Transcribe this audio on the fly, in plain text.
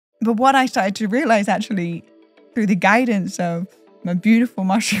But what I started to realize actually through the guidance of my beautiful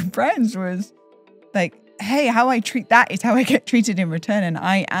mushroom friends was like, hey, how I treat that is how I get treated in return. And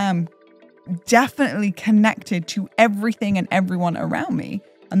I am definitely connected to everything and everyone around me.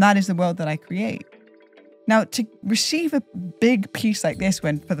 And that is the world that I create. Now, to receive a big piece like this,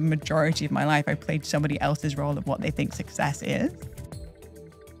 when for the majority of my life, I played somebody else's role of what they think success is,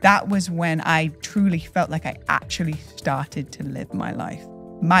 that was when I truly felt like I actually started to live my life.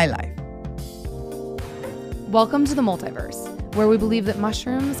 My life. Welcome to the Multiverse, where we believe that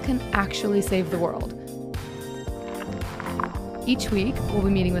mushrooms can actually save the world. Each week, we'll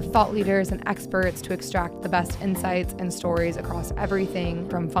be meeting with thought leaders and experts to extract the best insights and stories across everything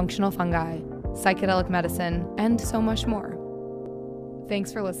from functional fungi, psychedelic medicine, and so much more.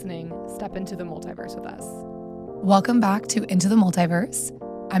 Thanks for listening. Step into the multiverse with us. Welcome back to Into the Multiverse.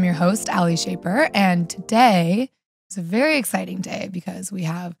 I'm your host, Alli Shaper, and today is a very exciting day because we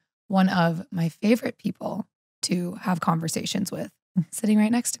have one of my favorite people to have conversations with sitting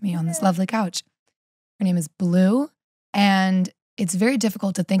right next to me on this lovely couch. Her name is Blu, and it's very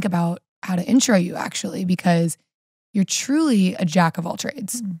difficult to think about how to intro you actually because you're truly a jack of all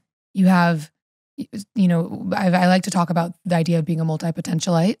trades. You have, you know, I like to talk about the idea of being a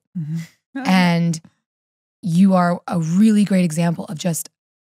multi-potentialite, and you are a really great example of just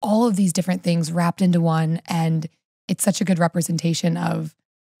all of these different things wrapped into one, and it's such a good representation of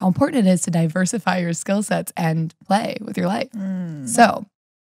how important it is to diversify your skill sets and play with your life. So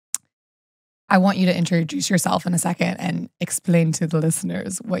I want you to introduce yourself in a second and explain to the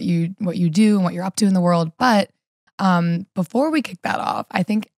listeners what you do and what you're up to in the world. But before we kick that off, I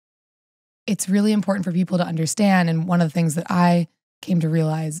think it's really important for people to understand. And one of the things that I came to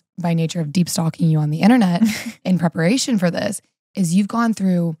realize by nature of deep stalking you on the internet in preparation for this is you've gone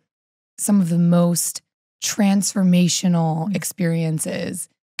through some of the most transformational experiences.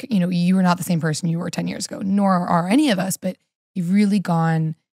 You know, you were not the same person you were 10 years ago, nor are any of us, but you've really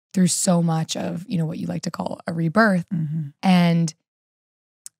gone through so much of, you know, what you like to call a rebirth. And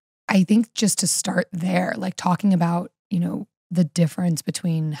I think just to start there, like talking about, you know, the difference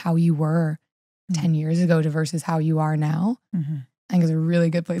between how you were 10 years ago to versus how you are now, I think is a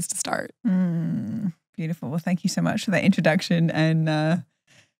really good place to start. Beautiful. Well, thank you so much for that introduction. And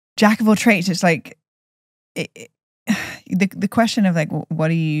jack of all trades, it's like, the question of like, what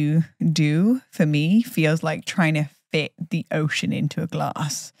do you do for me feels like trying to fit the ocean into a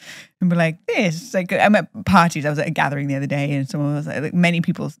glass and be like, this, like, I'm at parties. I was at a gathering the other day and someone was like many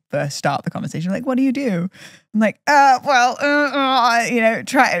people first start the conversation like, what do you do? I'm like, you know,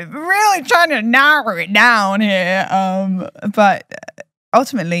 really trying to narrow it down here. But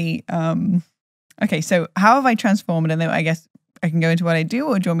ultimately, okay, so how have I transformed? And then I guess I can go into what I do,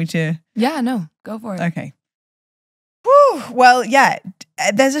 or do you want me to? Yeah, no, go for it. Okay. Whew. Well, yeah,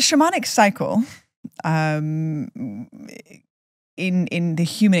 there's a shamanic cycle in the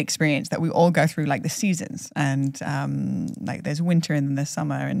human experience that we all go through, like the seasons, and like there's winter and then there's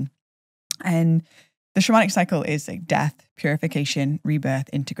summer, and the shamanic cycle is like death, purification, rebirth,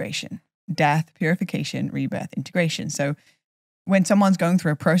 integration. Death, purification, rebirth, integration. So when someone's going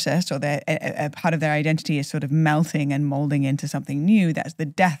through a process or a part of their identity is sort of melting and molding into something new, that's the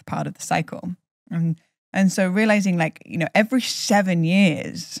death part of the cycle. And so realizing, like, you know, every 7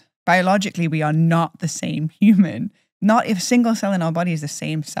 years, biologically, we are not the same human. Not if a single cell in our body is the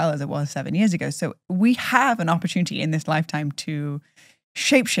same cell as it was 7 years ago. So we have an opportunity in this lifetime to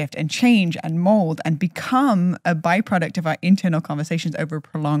shapeshift and change and mold and become a byproduct of our internal conversations over a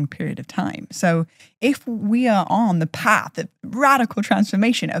prolonged period of time. So if we are on the path of radical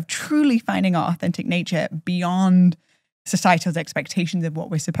transformation, of truly finding our authentic nature beyond societal's expectations of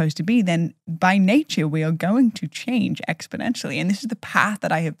what we're supposed to be, then by nature we are going to change exponentially. And this is the path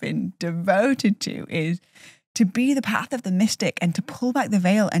that I have been devoted to, is to be the path of the mystic and to pull back the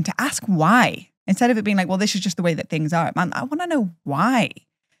veil and to ask why. Instead of it being like, well, this is just the way that things are. Man, I want to know why.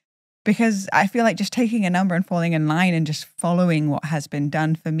 Because I feel like just taking a number and falling in line and just following what has been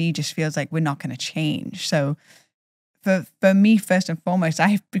done for me just feels like we're not going to change. So for me, first and foremost, I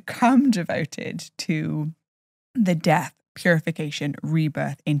have become devoted to the death, purification,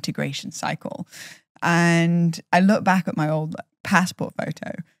 rebirth, integration cycle. And I look back at my old passport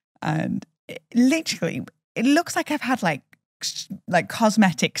photo and it looks like I've had like like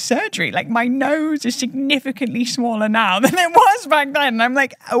cosmetic surgery. Like my nose is significantly smaller now than it was back then. And I'm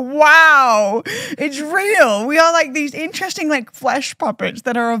like, wow, it's real. We are like these interesting like flesh puppets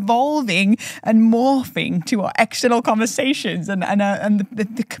that are evolving and morphing to our external conversations and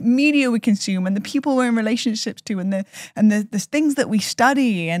the media we consume and the people we're in relationships to and the things that we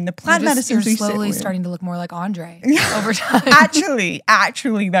study and the plant medicines we sit with. You're slowly starting to look more like Andre over time.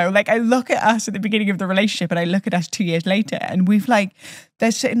 Actually though, like I look at us at the beginning of the relationship and I look at us 2 years later and we've like,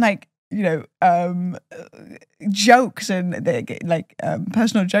 there's certain like, jokes and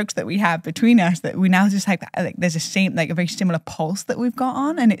personal jokes that we have between us that we now just like there's a very similar pulse that we've got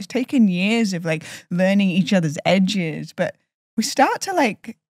on, and it's taken years of like learning each other's edges, but we start to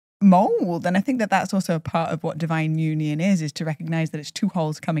like mold. And I think that that's also a part of what divine union is to recognize that it's two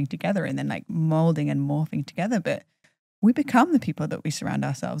wholes coming together and then like molding and morphing together. But we become the people that we surround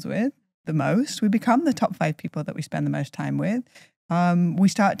ourselves with the most. We become the top 5 people that we spend the most time with. We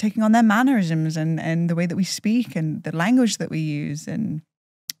start taking on their mannerisms and the way that we speak and the language that we use. And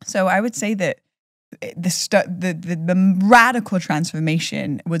so I would say that the radical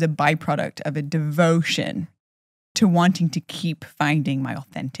transformation was a byproduct of a devotion to wanting to keep finding my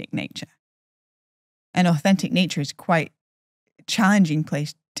authentic nature. And authentic nature is quite a challenging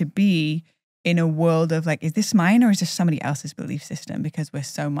place to be in a world of like, is this mine or is this somebody else's belief system? Because we're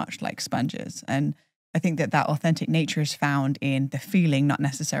so much like sponges. And I think that authentic nature is found in the feeling, not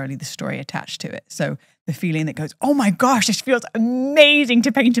necessarily the story attached to it. So the feeling that goes, oh my gosh, this feels amazing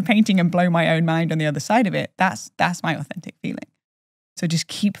to paint a painting and blow my own mind on the other side of it. That's my authentic feeling. So just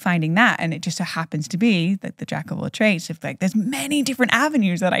keep finding that. And it just so happens to be that the jack of all trades of like, there's many different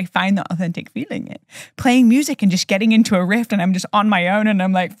avenues that I find that authentic feeling in. Playing music and just getting into a riff and I'm just on my own and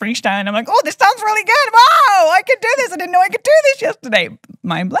I'm like freestyling. I'm like, oh, this sounds really good. Wow, I could do this. I didn't know I could do this yesterday.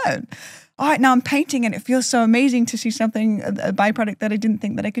 Mind blown. All right, now I'm painting and it feels so amazing to see something, a byproduct that I didn't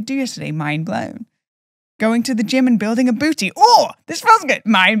think that I could do yesterday. Mind blown. Going to the gym and building a booty. Oh, this feels good.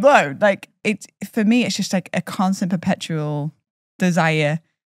 Mind blown. Like for me, it's just like a constant perpetual desire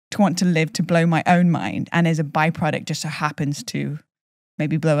to want to live, to blow my own mind. And as a byproduct just so happens to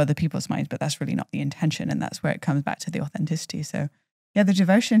maybe blow other people's minds, but that's really not the intention. And that's where it comes back to the authenticity. So yeah, the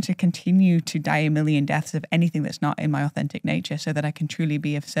devotion to continue to die a million deaths of anything that's not in my authentic nature so that I can truly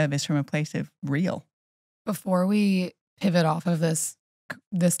be of service from a place of real. Before we pivot off of this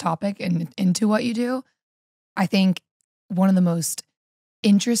topic and into what you do, I think one of the most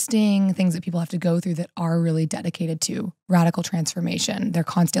interesting things that people have to go through that are really dedicated to radical transformation, they're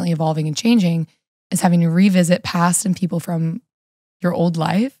constantly evolving and changing, is having to revisit past and people from your old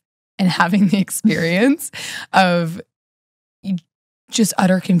life and having the experience of just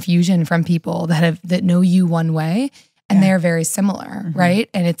utter confusion from people that know you one way and they're very similar, right?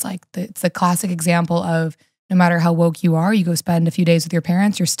 And it's like it's the classic example of no matter how woke you are, you go spend a few days with your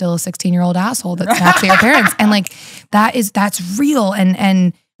parents, you're still a 16-year-old asshole that snaps at your parents. And like that's real.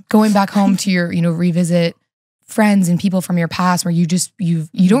 And going back home to your, revisit friends and people from your past where you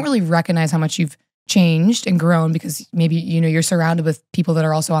don't really recognize how much you've changed and grown because maybe, you're surrounded with people that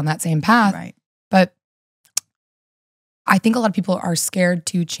are also on that same path. Right. But I think a lot of people are scared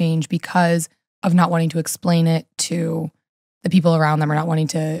to change because of not wanting to explain it to the people around them or not wanting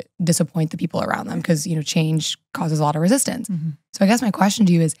to disappoint the people around them because, change causes a lot of resistance. So I guess my question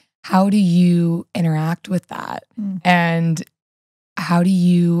to you is, how do you interact with that? And how do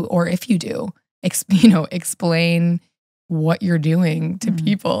you, or if you do, explain what you're doing to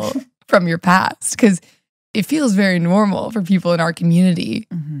people from your past? Because it feels very normal for people in our community,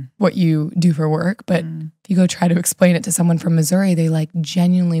 what you do for work. But if you go try to explain it to someone from Missouri, they like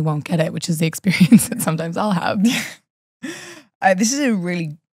genuinely won't get it, which is the experience that sometimes I'll have. This is a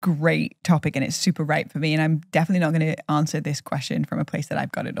really great topic and it's super right for me. And I'm definitely not going to answer this question from a place that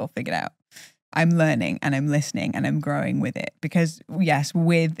I've got it all figured out. I'm learning and I'm listening and I'm growing with it because yes,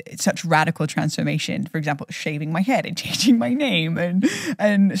 with such radical transformation, for example, shaving my head and changing my name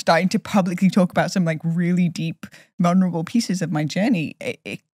and starting to publicly talk about some like really deep, vulnerable pieces of my journey,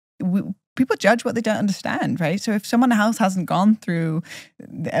 people judge what they don't understand, right? So if someone else hasn't gone through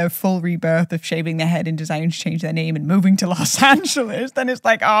a full rebirth of shaving their head and deciding to change their name and moving to Los Angeles, then it's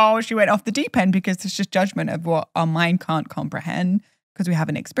like, oh, she went off the deep end because there's just judgment of what our mind can't comprehend because we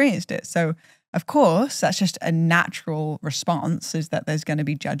haven't experienced it. So of course, that's just a natural response is that there's going to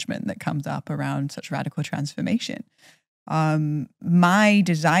be judgment that comes up around such radical transformation. My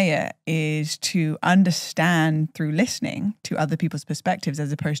desire is to understand through listening to other people's perspectives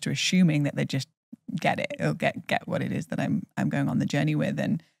as opposed to assuming that they just get it or get what it is that I'm going on the journey with.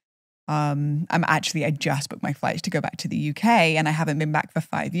 And I just booked my flights to go back to the UK, and I haven't been back for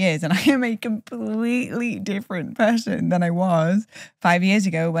 5 years, and I am a completely different person than I was 5 years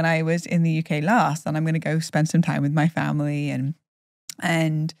ago when I was in the UK last. And I'm going to go spend some time with my family,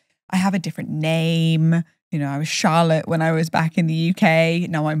 and I have a different name. You know, I was Charlotte when I was back in the UK.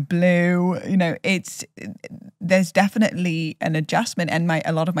 Now I'm Blu. You know, there's definitely an adjustment, and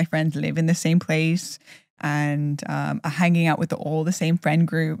a lot of my friends live in the same place and are hanging out with all the same friend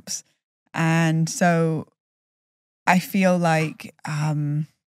groups. And so I feel like the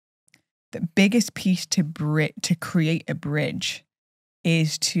biggest piece to create a bridge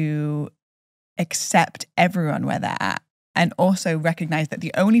is to accept everyone where they're at, and also recognize that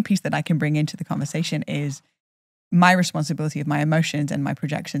the only piece that I can bring into the conversation is my responsibility of my emotions and my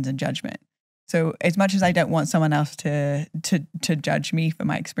projections and judgment. So as much as I don't want someone else to judge me for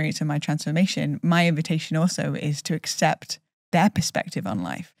my experience and my transformation, my invitation also is to accept their perspective on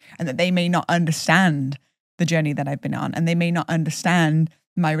life, and that they may not understand the journey that I've been on, and they may not understand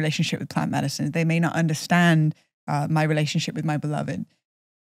my relationship with plant medicines. They may not understand my relationship with my beloved.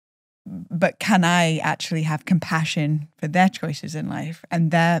 But can I actually have compassion for their choices in life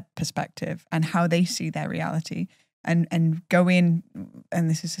and their perspective and how they see their reality, and go in, and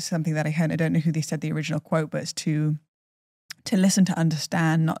this is something that I heard, I don't know who they said the original quote, but it's to listen to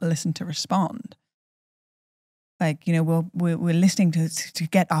understand, not listen to respond. Like, you know, we're listening to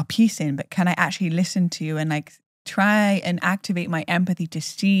get our piece in, but can I actually listen to you and like try and activate my empathy to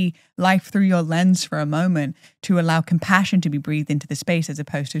see life through your lens for a moment, to allow compassion to be breathed into the space, as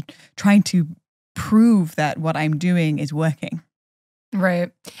opposed to trying to prove that what I'm doing is working.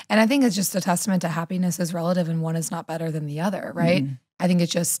 Right. And I think it's just a testament to happiness is relative, and one is not better than the other, right? I think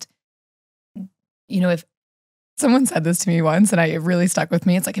it's just, you know, if someone said this to me once and it really stuck with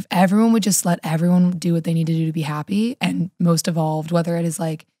me, it's like, if everyone would just let everyone do what they need to do to be happy, and most evolved, whether it is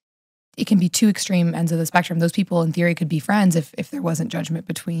like, it can be two extreme ends of the spectrum. Those people in theory could be friends if there wasn't judgment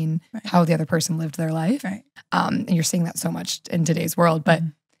between how the other person lived their life. Right. And you're seeing that so much in today's world. But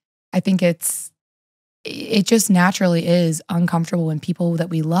I think it just naturally is uncomfortable when people that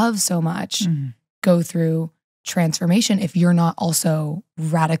we love so much go through transformation if you're not also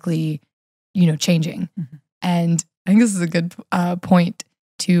radically, you know, changing. And I think this is a good point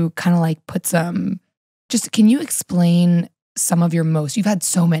to kind of like put some, just, can you explain some of your you've had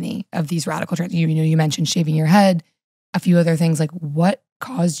so many of these radical trends. You know, you mentioned shaving your head, a few other things. Like, what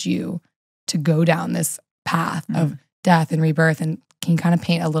caused you to go down this path of death and rebirth? And can you kind of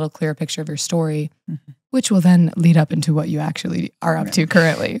paint a little clearer picture of your story, which will then lead up into what you actually are up to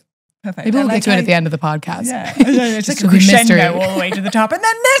currently? Perfect. Maybe we'll get to it at the end of the podcast. Yeah, it's like a crescendo all the way to the top, and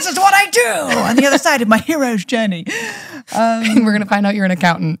then this is what I do on the other side of my hero's journey. We're going to find out you're an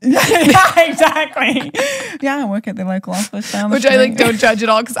accountant. Yeah, exactly. Yeah, I work at the local office down the street. Which I like don't judge at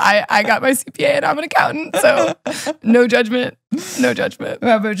all, because I got my CPA and I'm an accountant, so no judgment, no judgment.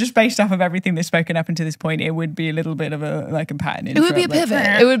 Well, but just based off of everything that's spoken up until this point, it would be a little bit of a pattern. It would be a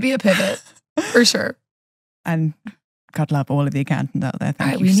pivot. It would be a pivot for sure. And God love all of the accountants out there.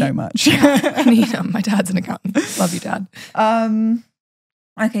 Thank you so much. I need them. My dad's an accountant. Love you, Dad.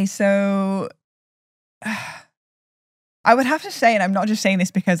 Okay, so I would have to say, and I'm not just saying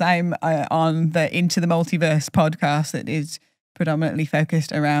this because I'm on the Into the Multiverse podcast that is predominantly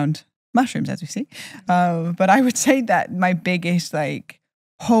focused around mushrooms, as we see. But I would say that my biggest, like,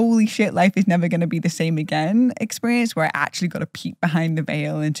 holy shit, life is never going to be the same again experience, where I actually got to peek behind the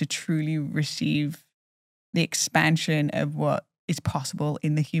veil and to truly receive the expansion of what is possible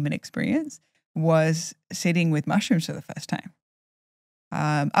in the human experience, was sitting with mushrooms for the first time.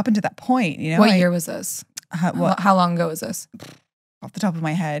 Up until that point, you know. What year was this? How long ago was this? Off the top of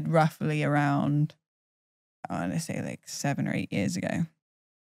my head, roughly around, I want to say like 7 or 8 years ago.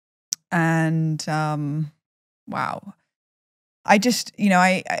 And wow. I just, you know,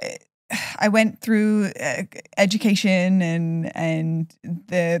 I went through education and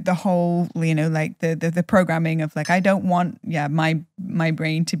the whole, you know, like the programming of like, I don't want my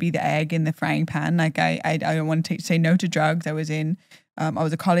brain to be the egg in the frying pan. Like I don't want to say no to drugs. I was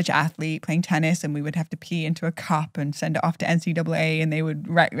a college athlete playing tennis, and we would have to pee into a cup and send it off to NCAA, and they would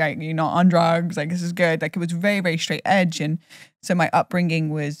write, you're not on drugs. Like, this is good. Like, it was very, very straight edge. And so my upbringing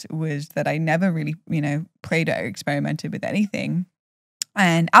was that I never really, you know, played or experimented with anything.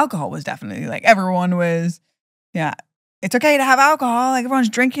 And alcohol was definitely like, everyone was, it's okay to have alcohol. Like, everyone's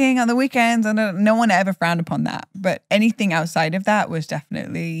drinking on the weekends, and no one ever frowned upon that. But anything outside of that was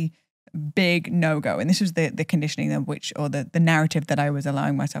definitely big no-go. And this was the conditioning of which, or the narrative that I was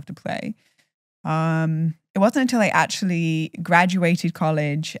allowing myself to play. It wasn't until I actually graduated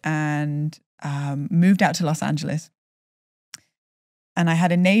college and moved out to Los Angeles. And I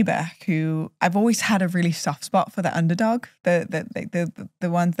had a neighbor who I've always had a really soft spot for the underdog, the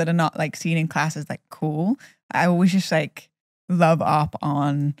ones that are not like seen in class as like cool. I always just like love up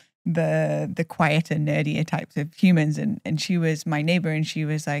on the quieter, nerdier types of humans. And she was my neighbor, and she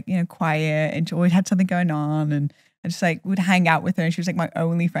was like, quiet, and she always had something going on. And I just like would hang out with her. And she was like my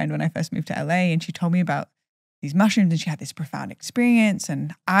only friend when I first moved to LA. And she told me about these mushrooms, and she had this profound experience.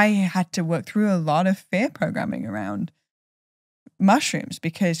 And I had to work through a lot of fear programming around mushrooms,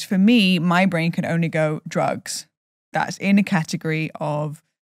 because for me, my brain could only go drugs. That's in a category of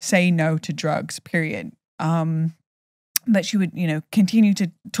say no to drugs, period. But she would, continue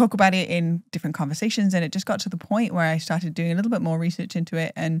to talk about it in different conversations. And it just got to the point where I started doing a little bit more research into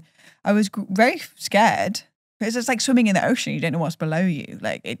it. And I was very scared, because it's like swimming in the ocean. You don't know what's below you.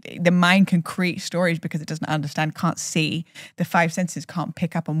 Like the mind can create stories because it doesn't understand, can't see. The five senses can't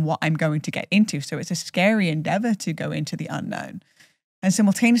pick up on what I'm going to get into. So it's a scary endeavor to go into the unknown. And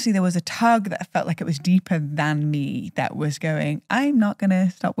simultaneously, there was a tug that felt like it was deeper than me that was going, I'm not going to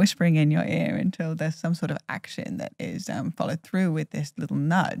stop whispering in your ear until there's some sort of action that is followed through with this little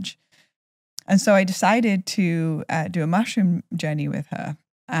nudge. And so I decided to do a mushroom journey with her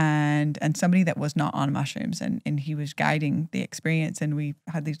and somebody that was not on mushrooms. And he was guiding the experience. And we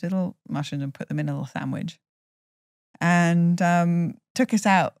had these little mushrooms and put them in a little sandwich. And took us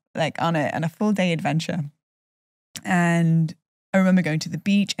out like on a full day adventure. And I remember going to the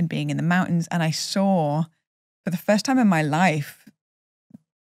beach and being in the mountains, and I saw for the first time in my life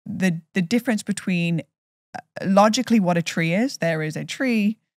the difference between logically what a tree is. There is a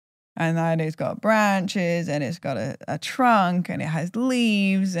tree, and that it's got branches, and it's got a trunk, and it has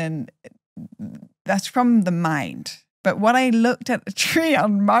leaves, and that's from the mind. But when I looked at the tree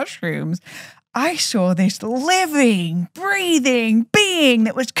on mushrooms, I saw this living, breathing being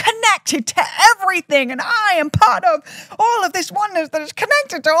that was connected to everything. And I am part of all of this oneness that is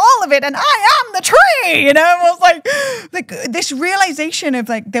connected to all of it. And I am the tree, It was like this realization of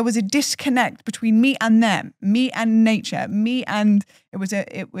like, there was a disconnect between me and them, me and nature, me and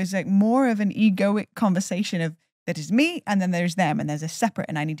it was like more of an egoic conversation of that is me. And then there's them, and there's a separate,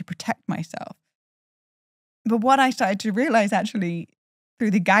 and I need to protect myself. But what I started to realize actually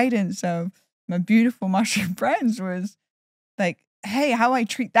through the guidance of my beautiful mushroom friends was like, hey, how I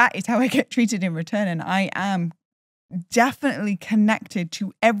treat that is how I get treated in return. And I am definitely connected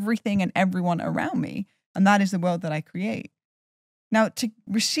to everything and everyone around me. And that is the world that I create. Now, to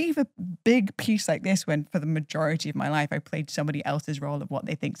receive a big piece like this, when for the majority of my life, I played somebody else's role of what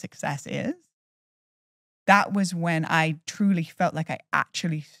they think success is, that was when I truly felt like I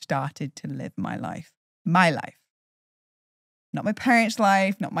actually started to live my life. My life. Not my parents'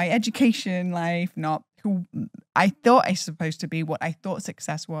 life, not my education life, not who I thought I was supposed to be, what I thought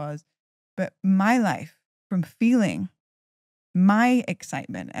success was, but my life, from feeling my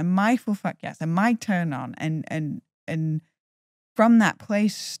excitement and my full fuck yes and my turn on and from that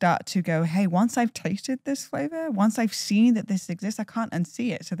place start to go, hey, once I've tasted this flavor, once I've seen that this exists, I can't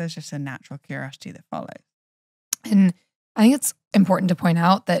unsee it. So there's just a natural curiosity that follows. And I think it's important to point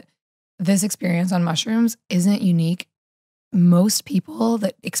out that this experience on mushrooms isn't unique. Most people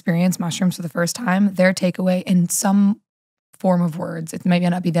that experience mushrooms for the first time, their takeaway in some form of words, it might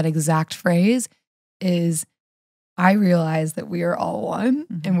not be that exact phrase, is I realize that we are all one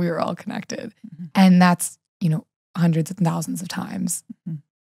and we are all connected. And that's, hundreds and thousands of times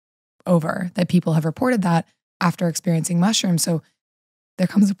over that people have reported that after experiencing mushrooms. So there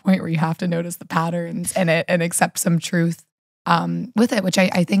comes a point where you have to notice the patterns in it and accept some truth with it, which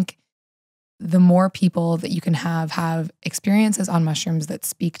I think the more people that you can have experiences on mushrooms that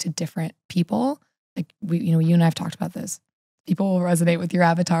speak to different people, like you and I have talked about this. People will resonate with your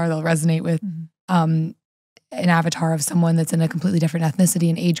avatar. They'll resonate with an avatar of someone that's in a completely different ethnicity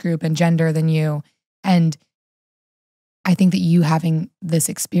and age group and gender than you. And I think that you having this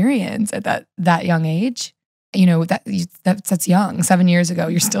experience at that young age, that's young. 7 years ago,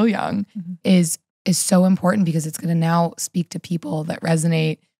 you're still young, is so important because it's going to now speak to people that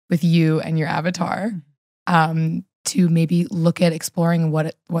resonate with you and your avatar, to maybe look at exploring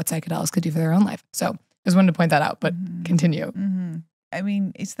what psychedelics could do for their own life. So just wanted to point that out, but continue. I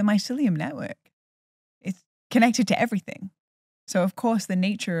mean, it's the mycelium network. It's connected to everything. So of course, the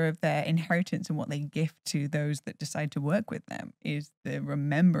nature of their inheritance and what they gift to those that decide to work with them is the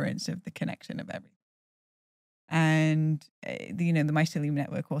remembrance of the connection of everything. And the mycelium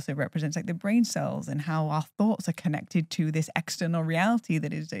network also represents like the brain cells and how our thoughts are connected to this external reality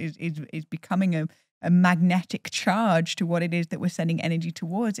that is becoming a magnetic charge to what it is that we're sending energy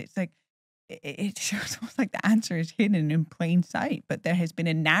towards. It's like it's almost like the answer is hidden in plain sight, but there has been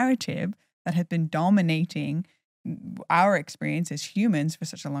a narrative that has been dominating our experience as humans for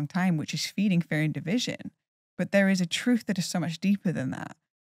such a long time, which is feeding fear and division. But there is a truth that is so much deeper than that.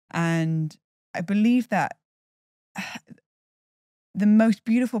 And I believe that the most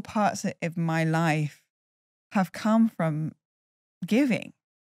beautiful parts of my life have come from giving.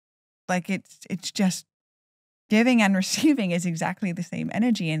 Like it's just giving and receiving is exactly the same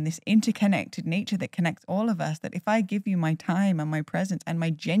energy, and this interconnected nature that connects all of us, that if I give you my time and my presence and my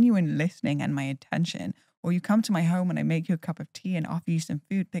genuine listening and my attention, or you come to my home and I make you a cup of tea and offer you some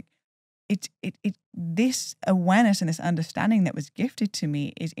food, like it's this awareness and this understanding that was gifted to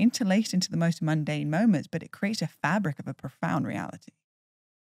me is interlaced into the most mundane moments, but it creates a fabric of a profound reality.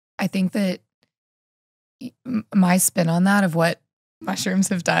 I think that my spin on that of what mushrooms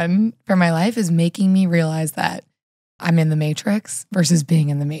have done for my life is making me realize that I'm in the matrix versus being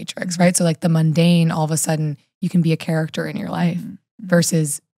in the matrix, right? So like the mundane, all of a sudden you can be a character in your life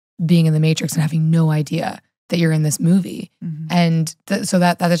versus being in the matrix and having no idea that you're in this movie. And so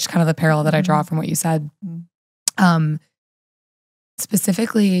that is kind of the parallel that I draw from what you said.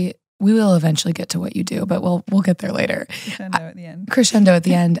 Specifically, we will eventually get to what you do, but we'll get there later. Crescendo at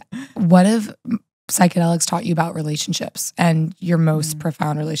the end. What have psychedelics taught you about relationships and your most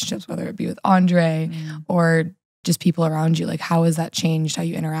profound relationships, whether it be with Andre or just people around you? Like, how has that changed how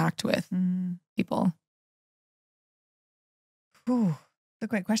you interact with people? That's a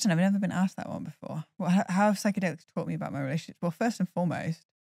great question. I've never been asked that one before. Well, how have psychedelics taught me about my relationships? Well, first and foremost,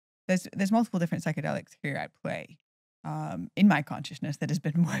 there's multiple different psychedelics here at play in my consciousness that has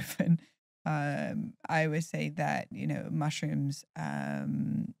been woven. I would say that, mushrooms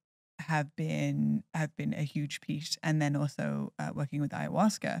have been a huge piece, and then also working with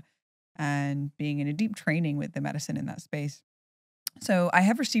ayahuasca and being in a deep training with the medicine in that space. So I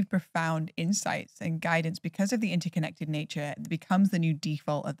have received profound insights and guidance because of the interconnected nature. It becomes the new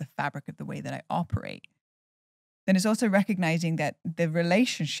default of the fabric of the way that I operate. Then it's also recognizing that the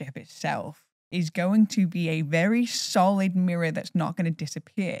relationship itself is going to be a very solid mirror that's not going to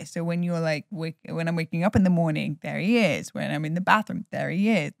disappear. So when you're like, when I'm waking up in the morning, there he is. When I'm in the bathroom, there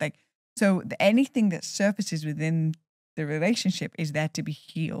he is. So anything that surfaces within the relationship is there to be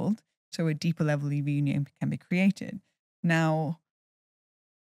healed, so a deeper level of union can be created. Now,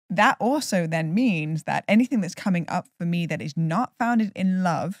 that also then means that anything that's coming up for me that is not founded in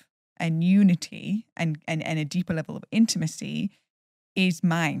love and unity and a deeper level of intimacy is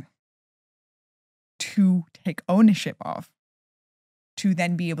mine to take ownership of, to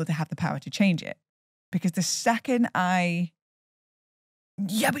then be able to have the power to change it. Because the second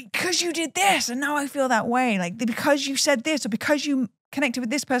because you did this and now I feel that way, like because you said this or because you connected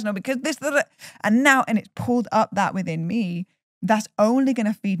with this person or because this, and it's pulled up that within me, that's only going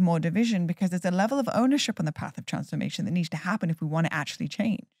to feed more division, because there's a level of ownership on the path of transformation that needs to happen if we want to actually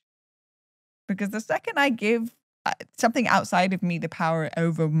change. Because the second I give something outside of me the power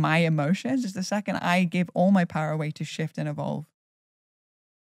over my emotions is the second I give all my power away to shift and evolve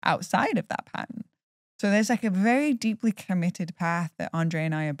outside of that pattern. So there's like a very deeply committed path that Andre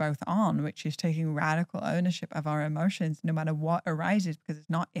and I are both on, which is taking radical ownership of our emotions, no matter what arises, because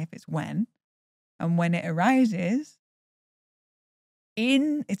it's not if, it's when. And when it arises,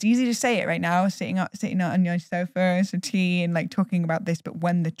 it's easy to say it right now, sitting on your sofa, some tea, and like talking about this. But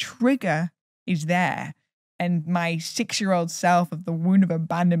when the trigger is there, and my 6-year-old self of the wound of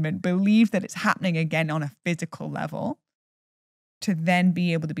abandonment believes that it's happening again on a physical level, to then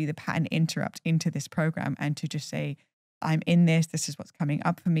be able to be the pattern interrupt into this program and to just say, I'm in this. This is what's coming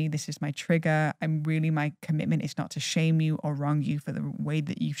up for me. This is my trigger. My commitment is not to shame you or wrong you for the way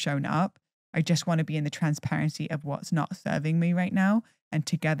that you've shown up. I just want to be in the transparency of what's not serving me right now. And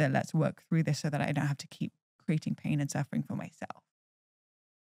together, let's work through this so that I don't have to keep creating pain and suffering for myself.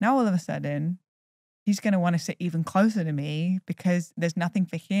 Now, all of a sudden, he's going to want to sit even closer to me because there's nothing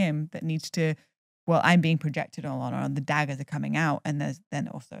for him that needs to, I'm being projected on, the daggers are coming out. And there's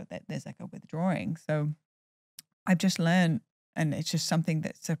like a withdrawing. So I've just learned, and it's just something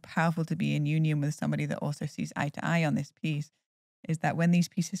that's so powerful to be in union with somebody that also sees eye to eye on this piece, is that when these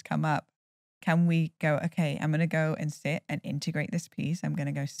pieces come up, can we go, okay, I'm going to go and sit and integrate this piece. I'm going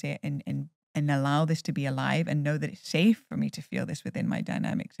to go sit and allow this to be alive and know that it's safe for me to feel this within my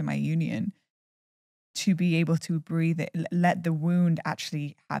dynamics and my union, to be able to breathe it, let the wound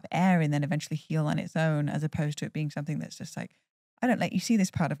actually have air and then eventually heal on its own, as opposed to it being something that's just like, I don't let you see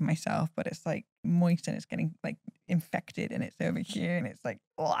this part of myself, but it's like moist and it's getting like infected and it's over here and it's like,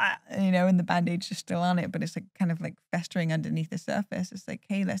 and the band-aid's just still on it, but it's like kind of like festering underneath the surface. It's like,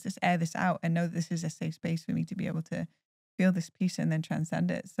 hey, let's just air this out and know that this is a safe space for me to be able to feel this piece and then transcend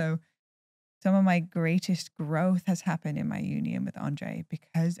it. So some of my greatest growth has happened in my union with Andre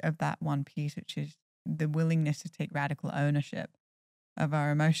because of that one piece, which is the willingness to take radical ownership of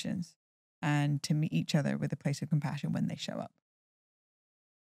our emotions and to meet each other with a place of compassion when they show up.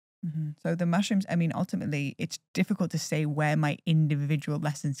 So the mushrooms, I mean, ultimately, it's difficult to say where my individual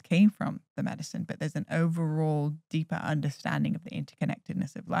lessons came from, the medicine, but there's an overall deeper understanding of the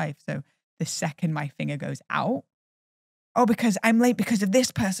interconnectedness of life. So the second my finger goes out, oh, because I'm late because of this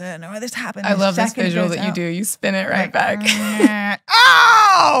person or this happened. I love this visual that you do. You spin it right back.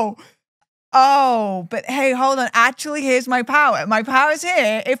 Oh, but hey, hold on. Actually, here's my power. My power's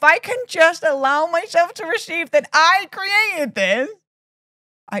here. If I can just allow myself to receive that I created this,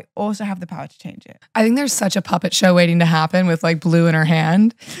 I also have the power to change it. I think there's such a puppet show waiting to happen with like Blu in her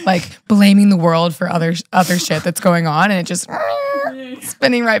hand, like blaming the world for other shit that's going on, and it just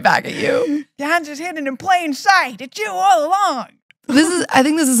spinning right back at you. Your hands is hidden in plain sight. It's you all along. I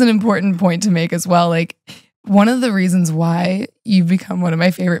think this is an important point to make as well. Like, one of the reasons why you've become one of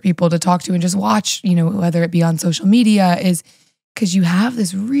my favorite people to talk to and just watch, you know, whether it be on social media, is because you have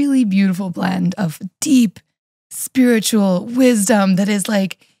this really beautiful blend of deep spiritual wisdom that is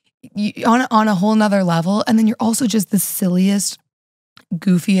like on a whole nother level. And then you're also just the silliest,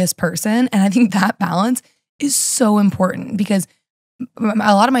 goofiest person. And I think that balance is so important because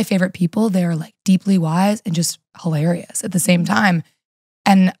a lot of my favorite people, they're like deeply wise and just hilarious at the same time.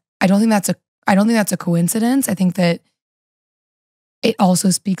 And I don't think that's a coincidence. I think that it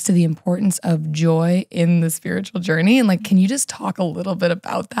also speaks to the importance of joy in the spiritual journey. And like, can you just talk a little bit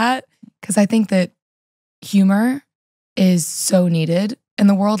about that? Because I think that humor is so needed in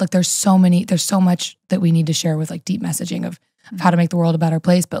the world. Like there's so much that we need to share with like deep messaging of how to make the world a better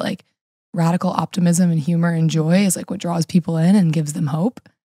place. But like radical optimism and humor and joy is like what draws people in and gives them hope,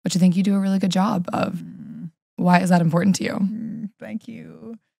 which I think you do a really good job of. Why is that important to you? Thank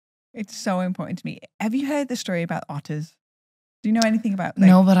you. It's so important to me. Have you heard the story about otters? Do you know anything about like,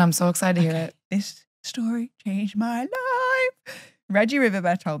 No, but I'm so excited to hear it. This story changed my life. Reggie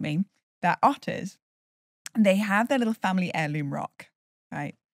Riverbear told me that otters, they have their little family heirloom rock,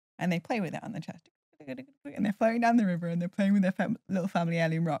 right? And they play with it on the chest. And they're floating down the river and they're playing with their little family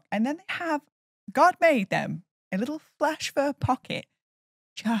heirloom rock. And then they have, God made them a little flash fur pocket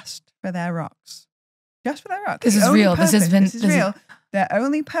just for their rocks. Just for their rocks. This is real. This is real. Their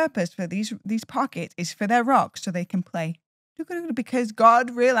only purpose for these pockets is for their rocks so they can play. Because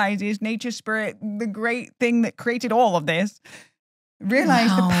God realizes nature spirit, the great thing that created all of this,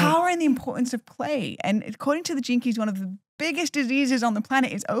 realized the power and the importance of play. And according to the Gene Keys, one of the biggest diseases on the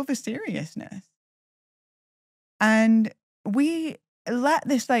planet is over-seriousness. And we let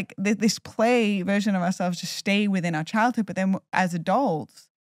this this play version of ourselves just stay within our childhood. But then as adults,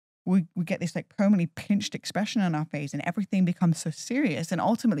 we get this like permanently pinched expression on our face and everything becomes so serious. And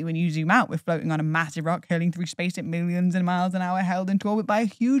ultimately, when you zoom out, we're floating on a massive rock hurling through space at millions of miles an hour, held into orbit by a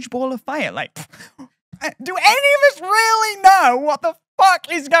huge ball of fire. Like, do any of us really know what the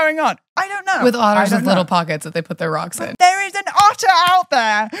fuck is going on? I don't know. With otters with little pockets that they put their rocks in. There is an otter out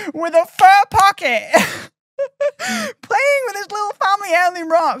there with a fur pocket playing with his little family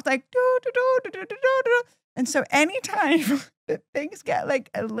heirloom rocks, like do do do do do do do. And so anytime that things get like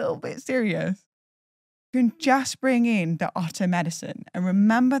a little bit serious, you can just bring in the otter medicine and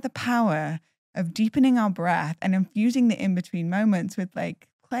remember the power of deepening our breath and infusing the in-between moments with like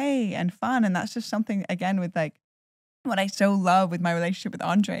play and fun. And that's just something, again, with like what I so love with my relationship with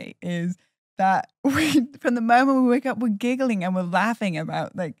Andre is that from the moment we wake up, we're giggling and we're laughing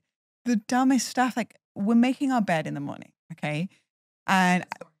about like the dumbest stuff. Like we're making our bed in the morning, okay? And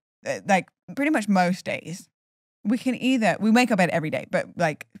like pretty much most days, we make our bed every day, but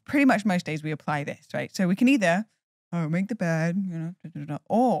like pretty much most days we apply this, right? So we can either, make the bed,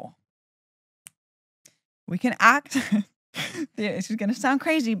 or we can act, this is going to sound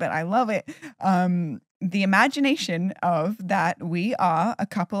crazy, but I love it. The imagination of that we are a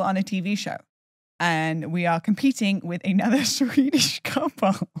couple on a TV show and we are competing with another Swedish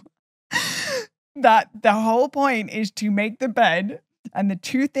couple. That the whole point is to make the bed. And the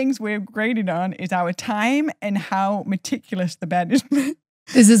two things we're graded on is our time and how meticulous the bed is made.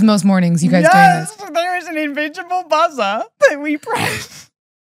 This is most mornings, you guys doing this. Yes, there is an invisible buzzer that we press.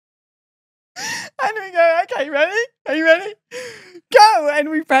 And we go, okay, ready? Are you ready? Go! And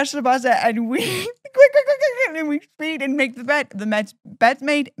we press the buzzer and we quick, and we speed and make the bed. The bed's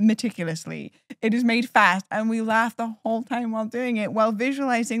made meticulously. It is made fast. And we laugh the whole time while doing it, while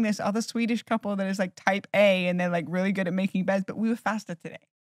visualizing this other Swedish couple that is like type A and they're like really good at making beds, but we were faster today.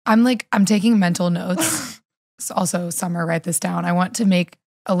 I'm taking mental notes. Also, Summer, write this down. I want to make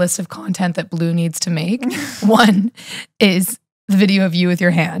a list of content that Blu needs to make. One is the video of you with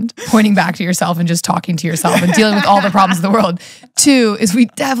your hand pointing back to yourself and just talking to yourself and dealing with all the problems of the world. 2 is we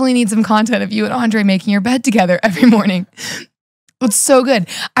definitely need some content of you and Andre making your bed together every morning. It's so good.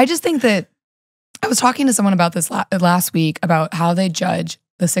 I just think that I was talking to someone about this last week about how they judge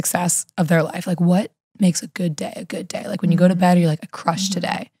the success of their life. Like, what makes a good day a good day? Like when you go to bed, you're like, I crushed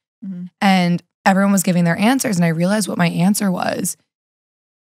today. And everyone was giving their answers. And I realized what my answer was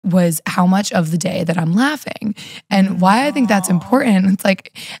how much of the day that I'm laughing. And why I think that's important. It's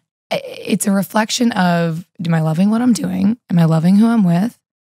like, it's a reflection of, am I loving what I'm doing? Am I loving who I'm with?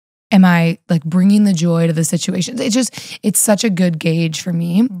 Am I like bringing the joy to the situation? It's such a good gauge for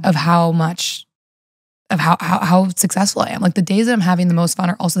me of how much, of how successful I am. Like the days that I'm having the most fun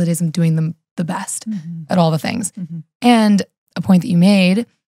are also the days I'm doing the best at all the things. And a point that you made,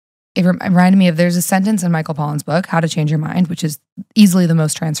 it reminded me of, there's a sentence in Michael Pollan's book, How to Change Your Mind, which is easily the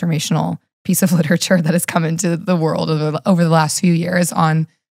most transformational piece of literature that has come into the world over the last few years on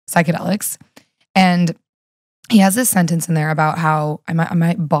psychedelics. And he has this sentence in there about how, I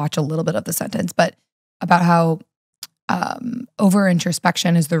might botch a little bit of the sentence, but about how over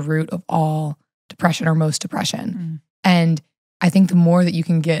introspection is the root of all depression or most depression. And I think the more that you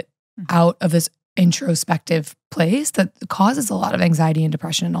can get out of this introspective place that causes a lot of anxiety and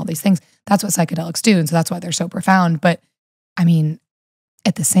depression and all these things, that's what psychedelics do. And so that's why they're so profound. But I mean,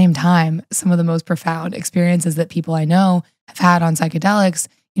 at the same time, some of the most profound experiences that people I know have had on psychedelics,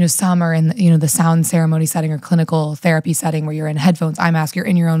 some are in, the sound ceremony setting or clinical therapy setting where you're in headphones, eye mask, you're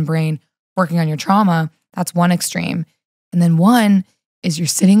in your own brain working on your trauma. That's one extreme. And then one is you're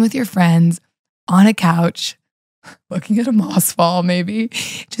sitting with your friends on a couch, looking at a moss fall, maybe,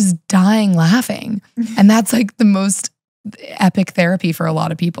 just dying laughing. And that's like the most epic therapy for a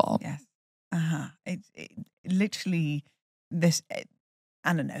lot of people. Yes. It literally, this,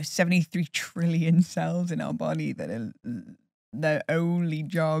 I don't know, 73 trillion cells in our body that are, their only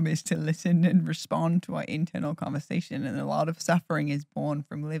job is to listen and respond to our internal conversation. And a lot of suffering is born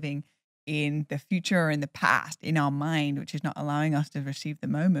from living in the future or in the past, in our mind, which is not allowing us to receive the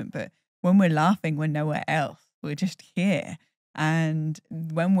moment. But when we're laughing, we're nowhere else. We're just here. And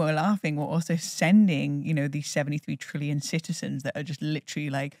when we're laughing, we're also sending, these 73 trillion citizens that are just literally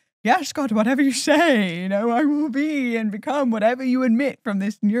like, yes, God, whatever you say, I will be and become whatever you admit from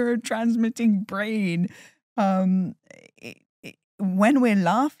this neurotransmitting brain. When we're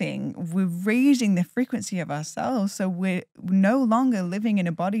laughing, we're raising the frequency of ourselves. So we're no longer living in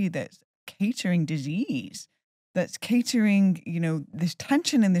a body that's catering disease, that's catering, this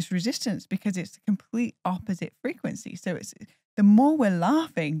tension and this resistance, because it's the complete opposite frequency. So it's the more we're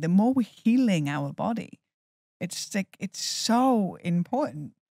laughing, the more we're healing our body. It's like, it's so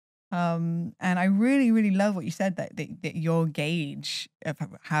important. And I really, really love what you said, that your gauge of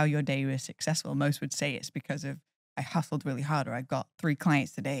how your day was successful. Most would say it's because of, I hustled really hard, or I got 3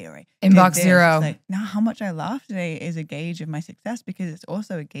 clients today, or I inbox zero. Like, now how much I laughed today is a gauge of my success, because it's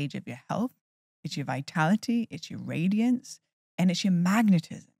also a gauge of your health. It's your vitality, it's your radiance, and it's your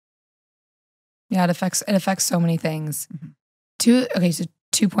magnetism. Yeah, it affects so many things. So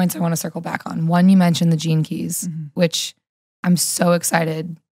 2 points I want to circle back on. One, you mentioned the gene keys, which I'm so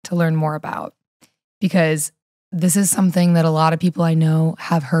excited to learn more about, because this is something that a lot of people I know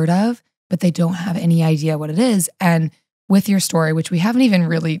have heard of, but they don't have any idea what it is. And with your story, which we haven't even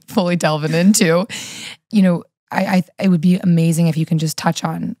really fully delved into, it would be amazing if you can just touch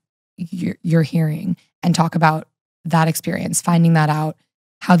on your hearing and talk about that experience, finding that out,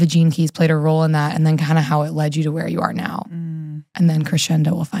 how the gene keys played a role in that, and then kind of how it led you to where you are now. And then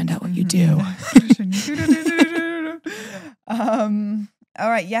crescendo, we'll find out what you do. All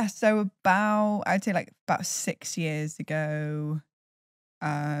right. Yeah. So I'd say about 6 years ago,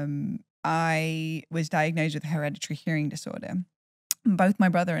 I was diagnosed with a hereditary hearing disorder. Both my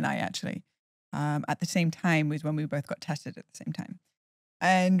brother and I actually, at the same time, was when we both got tested at the same time.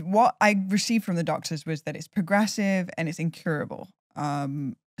 And what I received from the doctors was that it's progressive and it's incurable.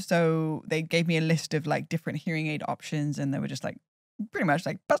 So they gave me a list of different hearing aid options, and they were just pretty much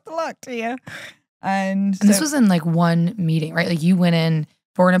best of luck to you. And this was in one meeting, right? You went in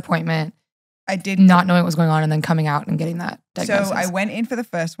for an appointment. I did, not knowing what was going on, and then coming out and getting that diagnosis. So I went in for the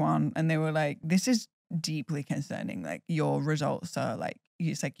first one, and they were like, "This is deeply concerning. Your results are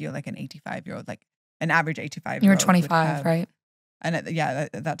you're an 85-year-old, an average 85-year-old. You were 25, right?" And at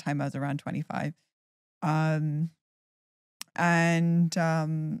that time I was around 25.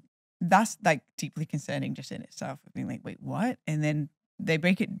 That's deeply concerning just in itself. Of being wait, what? And then they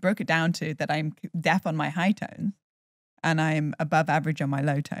broke it down to that I'm deaf on my high tones and I'm above average on my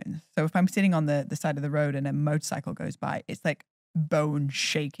low tones. So if I'm sitting on the side of the road and a motorcycle goes by, it's bone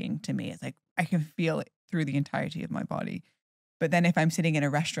shaking to me. It's I can feel it through the entirety of my body. But then if I'm sitting in a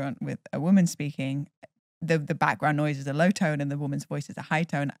restaurant with a woman speaking, the background noise is a low tone and the woman's voice is a high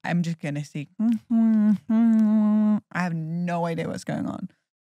tone, I'm just going to see, I have no idea what's going on.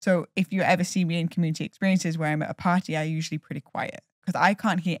 So if you ever see me in community experiences where I'm at a party, I'm usually pretty quiet because I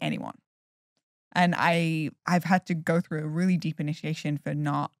can't hear anyone. And I've had to go through a really deep initiation for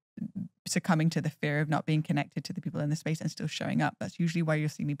not succumbing to the fear of not being connected to the people in the space and still showing up. That's usually why you'll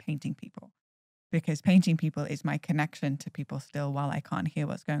see me painting people, because painting people is my connection to people still. While I can't hear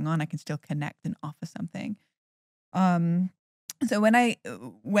what's going on, I can still connect and offer something. So when I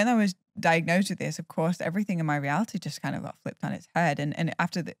was diagnosed with this, of course, everything in my reality just kind of got flipped on its head. And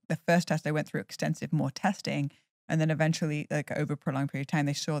after the first test, I went through extensive more testing. And then eventually, like over a prolonged period of time,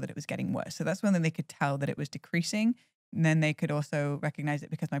 they saw that it was getting worse. So that's when they could tell that it was decreasing. And then they could also recognize it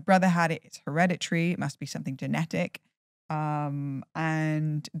because my brother had it. It's hereditary. It must be something genetic.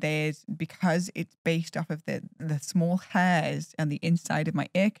 And because it's based off of the small hairs on the inside of my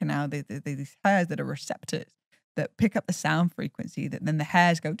ear canal, these hairs that are receptors that pick up the sound frequency, that then the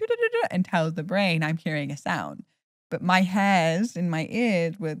hairs go and tells the brain I'm hearing a sound. But my hairs in my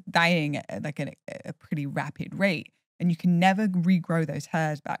ears were dying at like a pretty rapid rate. And you can never regrow those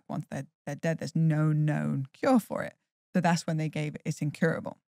hairs back once they're dead. There's no known cure for it. So that's when they gave it, it's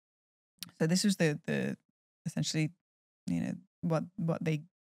incurable. So this was the essentially, what they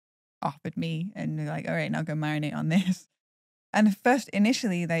offered me. And they're like, all right, now go marinate on this. And first,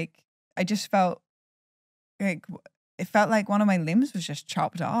 initially, like, I just felt like, it felt like one of my limbs was just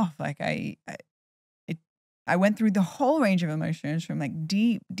chopped off. Like I went through the whole range of emotions from like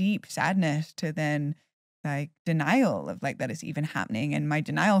deep, deep sadness to then like denial of like that it's even happening. And my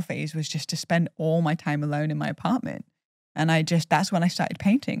denial phase was just to spend all my time alone in my apartment. And that's when I started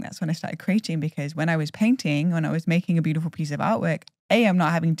painting. That's when I started creating, because when I was painting, when I was making a beautiful piece of artwork, A, I'm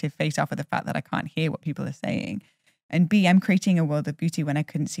not having to face off with the fact that I can't hear what people are saying. And B, I'm creating a world of beauty when I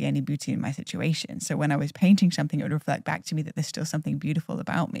couldn't see any beauty in my situation. So when I was painting something, it would reflect back to me that there's still something beautiful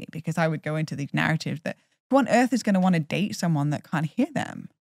about me, because I would go into these narratives that who on earth is going to want to date someone that can't hear them?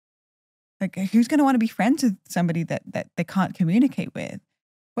 Like, who's going to want to be friends with somebody that they can't communicate with?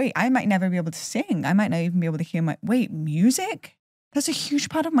 Wait, I might never be able to sing. I might not even be able to hear music? That's a huge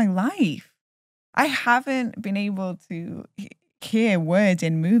part of my life. I haven't been able to hear words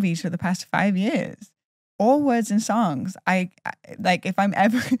in movies for the past 5 years. All words and songs. I like, if I'm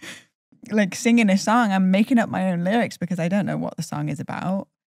ever like singing a song, I'm making up my own lyrics because I don't know what the song is about.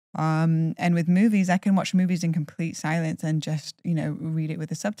 And with movies, I can watch movies in complete silence and just, read it with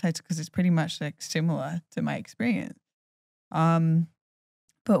the subtitles because it's pretty much like similar to my experience.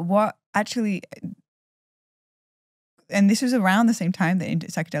 But what actually, and this was around the same time that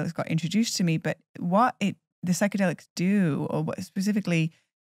psychedelics got introduced to me, but what the psychedelics do, or what specifically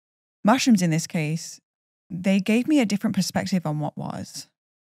mushrooms in this case, they gave me a different perspective on what was.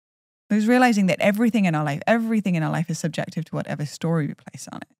 I was realizing that everything in our life is subjective to whatever story we place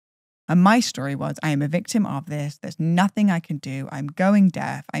on it. And my story was, I am a victim of this. There's nothing I can do. I'm going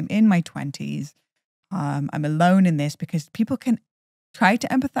deaf. I'm in my 20s. I'm alone in this, because people can try to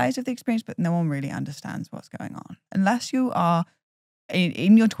empathize with the experience, but no one really understands what's going on. Unless you are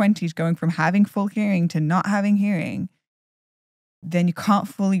in your 20s going from having full hearing to not having hearing, then you can't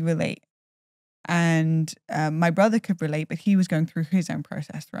fully relate. And my brother could relate, but he was going through his own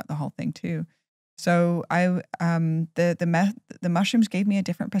process throughout the whole thing too. So the mushrooms gave me a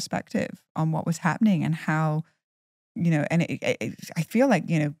different perspective on what was happening and how, and I feel like,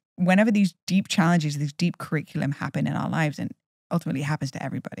 whenever these deep challenges, these deep curriculum happen in our lives, and ultimately it happens to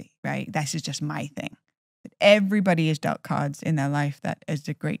everybody, right? This is just my thing. But everybody is dealt cards in their life that is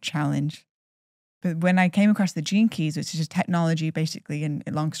a great challenge. But when I came across the gene keys, which is just technology, basically, and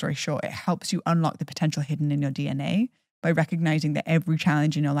long story short, it helps you unlock the potential hidden in your DNA by recognizing that every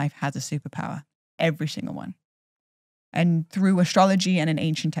challenge in your life has a superpower, every single one. And through astrology and an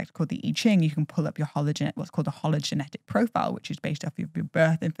ancient text called the I Ching, you can pull up what's called a hologenetic profile, which is based off of your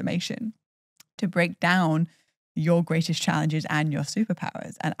birth information, to break down your greatest challenges and your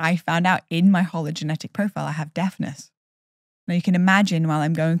superpowers. And I found out in my hologenetic profile, I have deafness. Now you can imagine, while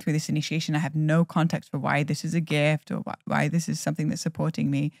I'm going through this initiation, I have no context for why this is a gift or why this is something that's supporting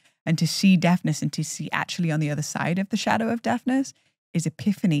me. And to see deafness and to see actually on the other side of the shadow of deafness is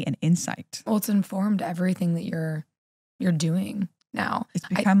epiphany and insight. Well, it's informed everything that you're doing now. It's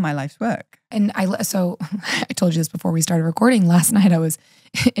become my life's work. And so I told you this before we started recording. Last night I was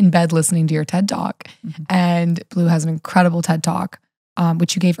in bed listening to your TED Talk, and Blu has an incredible TED Talk,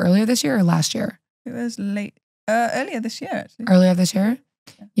 which you gave earlier this year or last year? It was earlier this year, actually. Earlier this year?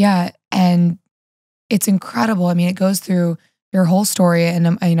 Yeah. And it's incredible. I mean, it goes through your whole story in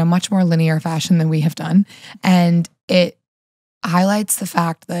a much more linear fashion than we have done. And it highlights the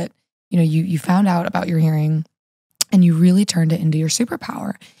fact that, you found out about your hearing and you really turned it into your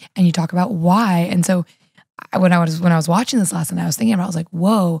superpower, and you talk about why. And so when I was watching this lesson, I was thinking about, I was like,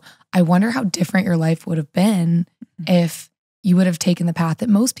 whoa, I wonder how different your life would have been if you would have taken the path that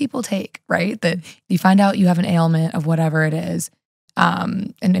most people take, right? That you find out you have an ailment of whatever it is.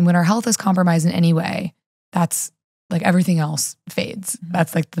 And when our health is compromised in any way, that's like everything else fades.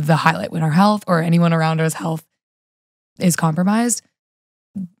 That's like the highlight. When our health or anyone around us' health is compromised,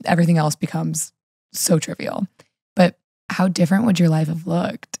 everything else becomes so trivial. But how different would your life have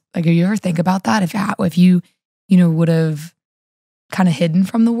looked? Like, do you ever think about that? If you would have kind of hidden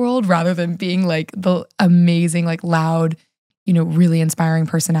from the world rather than being like the amazing, like loud, really inspiring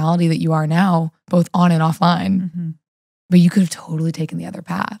personality that you are now, both on and offline. But you could have totally taken the other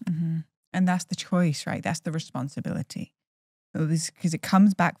path. And that's the choice, right? That's the responsibility. Because it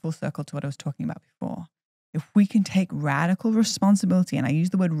comes back full circle to what I was talking about before. If we can take radical responsibility, and I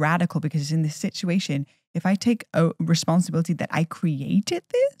use the word radical because in this situation, if I take a responsibility that I created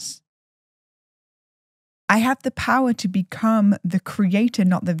this, I have the power to become the creator,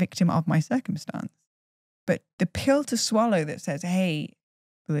 not the victim of my circumstance. But the pill to swallow that says, hey,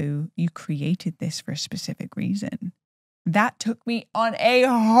 Blu, you created this for a specific reason. That took me on a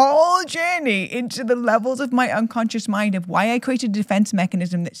whole journey into the levels of my unconscious mind of why I created a defense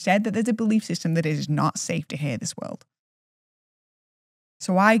mechanism that said that there's a belief system that it is not safe to hear this world.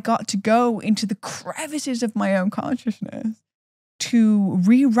 So I got to go into the crevices of my own consciousness to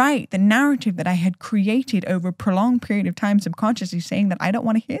rewrite the narrative that I had created over a prolonged period of time subconsciously, saying that I don't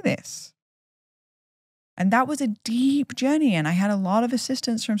want to hear this. And that was a deep journey. And I had a lot of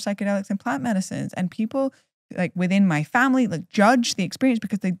assistance from psychedelics and plant medicines, and people like within my family, like judge the experience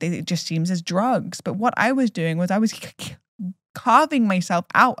because it just seems as drugs. But what I was doing was I was carving myself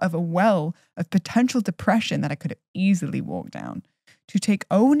out of a well of potential depression that I could have easily walked down, to take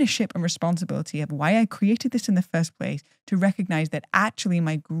ownership and responsibility of why I created this in the first place, to recognize that actually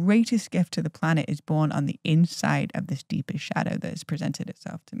my greatest gift to the planet is born on the inside of this deepest shadow that has presented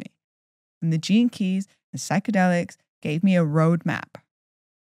itself to me. And the gene keys and psychedelics gave me a roadmap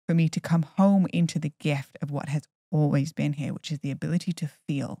for me to come home into the gift of what has always been here, which is the ability to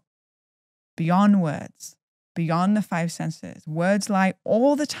feel beyond words, beyond the five senses. Words lie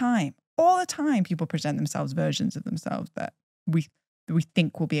all the time. All the time people present themselves versions of themselves that we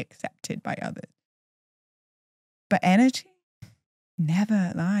think will be accepted by others. But energy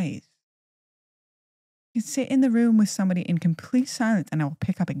never lies. You can sit in the room with somebody in complete silence and I will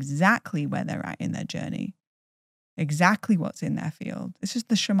pick up exactly where they're at in their journey. Exactly what's in their field. It's just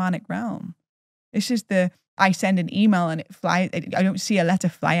the shamanic realm. It's just I send an email and it flies. I don't see a letter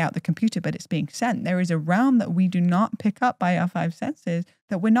fly out the computer, but it's being sent. There is a realm that we do not pick up by our five senses,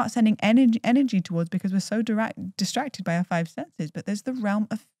 that we're not sending energy towards because we're so distracted by our five senses. But there's the realm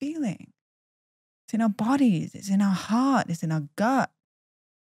of feeling. It's in our bodies. It's in our heart. It's in our gut.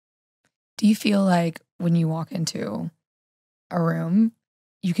 Do you feel like when you walk into a room,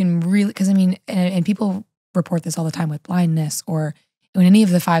 you can really, because I mean, and people report this all the time with blindness or when any of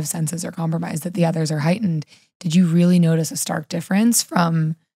the five senses are compromised, that the others are heightened. Did you really notice a stark difference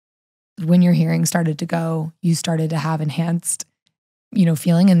from when your hearing started to go, you started to have enhanced,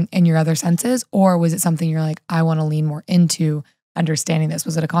 feeling in your other senses? Or was it something you're like, I want to lean more into understanding this?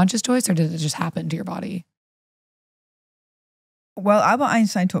 Was it a conscious choice or did it just happen to your body? Well, Albert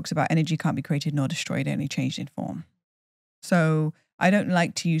Einstein talks about energy can't be created nor destroyed, only changed in form. So I don't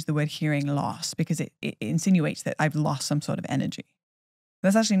like to use the word hearing loss because it insinuates that I've lost some sort of energy.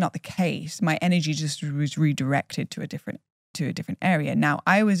 That's actually not the case. My energy just was redirected to a different area. Now,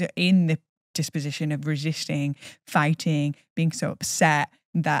 I was in the disposition of resisting, fighting, being so upset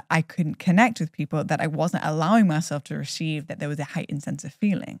that I couldn't connect with people, that I wasn't allowing myself to receive that there was a heightened sense of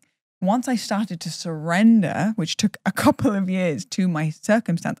feeling. Once I started to surrender, which took a couple of years to my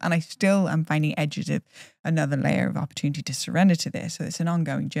circumstance, and I still am finding edges of another layer of opportunity to surrender to this. So it's an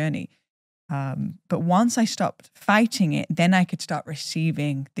ongoing journey. But once I stopped fighting it, then I could start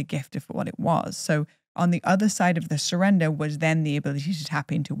receiving the gift of what it was. So on the other side of the surrender was then the ability to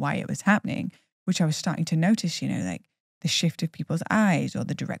tap into why it was happening, which I was starting to notice, like the shift of people's eyes or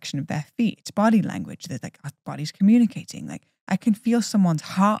the direction of their feet. It's body language. There's like our bodies communicating. Like I can feel someone's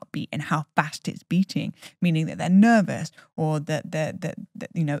heartbeat and how fast it's beating, meaning that they're nervous or that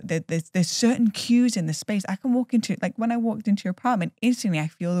there's certain cues in the space. I can walk into, like when I walked into your apartment, instantly I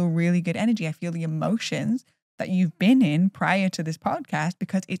feel a really good energy. I feel the emotions that you've been in prior to this podcast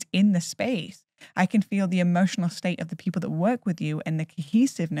because it's in the space. I can feel the emotional state of the people that work with you and the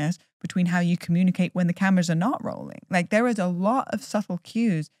cohesiveness between how you communicate when the cameras are not rolling. Like there is a lot of subtle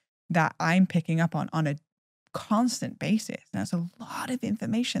cues that I'm picking up on a constant basis. And that's a lot of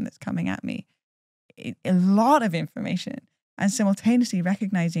information that's coming at me, a lot of information. And simultaneously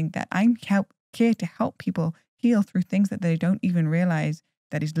recognizing that I'm here to help people heal through things that they don't even realize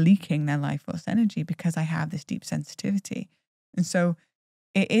that is leaking their life force energy, because I have this deep sensitivity. And so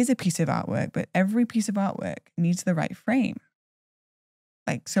it is a piece of artwork, but every piece of artwork needs the right frame.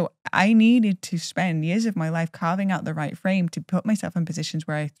 Like, so I needed to spend years of my life carving out the right frame to put myself in positions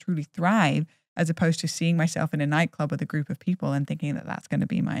where I truly thrive, as opposed to seeing myself in a nightclub with a group of people and thinking that that's going to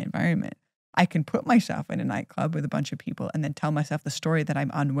be my environment. I can put myself in a nightclub with a bunch of people and then tell myself the story that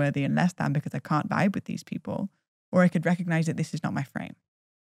I'm unworthy and less than because I can't vibe with these people. Or I could recognize that this is not my frame.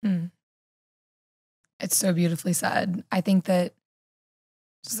 It's so beautifully said. I think that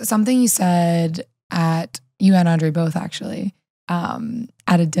something you said you and Andre both actually,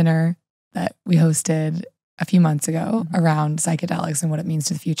 at a dinner that we hosted a few months ago around psychedelics and what it means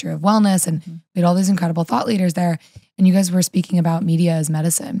to the future of wellness. And we had all these incredible thought leaders there. And you guys were speaking about media as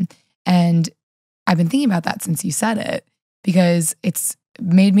medicine. And I've been thinking about that since you said it, because it's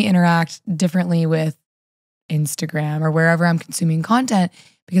made me interact differently with Instagram or wherever I'm consuming content,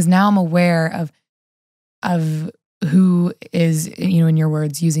 because now I'm aware of who is, in your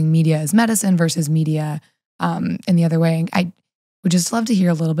words, using media as medicine versus media in the other way. And I would just love to hear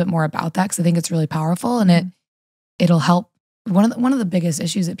a little bit more about that, because I think it's really powerful, and it'll help. One of the biggest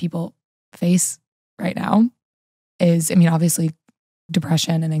issues that people face right now is, obviously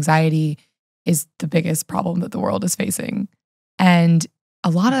depression and anxiety is the biggest problem that the world is facing. And a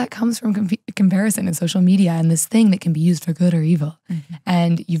lot of that comes from comparison and social media and this thing that can be used for good or evil.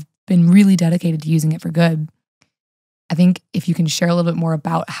 And you've been really dedicated to using it for good. I think if you can share a little bit more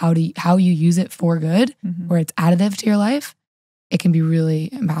about how you use it for good, where it's additive to your life, it can be really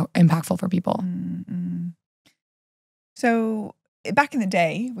impactful for people. So back in the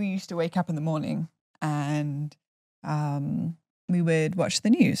day, we used to wake up in the morning and we would watch the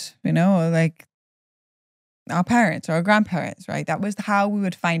news, or like our parents or our grandparents, right? That was how we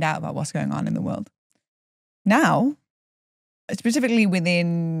would find out about what's going on in the world. Now, specifically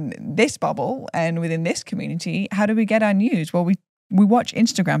within this bubble and within this community, how do we get our news? Well, we watch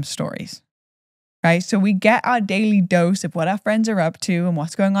Instagram stories, right? So we get our daily dose of what our friends are up to and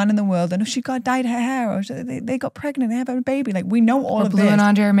what's going on in the world. And she dyed her hair, or they got pregnant, they have a baby. Like, we know all of this. Blu and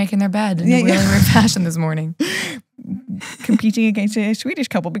Andre are making their bed in a really weird fashion this morning. Competing against a Swedish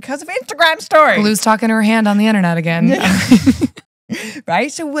couple because of Instagram stories. Blu's talking to her hand on the internet again.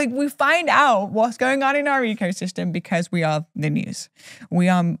 Right? So we find out what's going on in our ecosystem because we are the news. We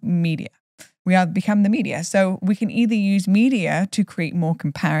are media. We have become the media. So we can either use media to create more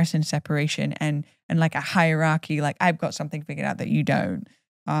comparison, separation, and like a hierarchy, like I've got something figured out that you don't.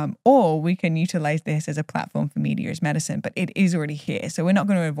 Or we can utilize this as a platform for media as medicine, but it is already here. So we're not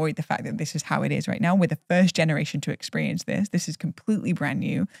going to avoid the fact that this is how it is right now. We're the first generation to experience this. This is completely brand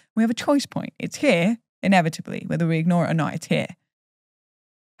new. We have a choice point. It's here, inevitably, whether we ignore it or not, it's here.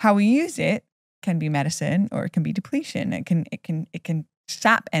 How we use it can be medicine, or it can be depletion. It can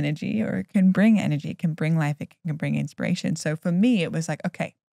sap energy, or it can bring energy. It can bring life. It can bring inspiration. So for me, it was like,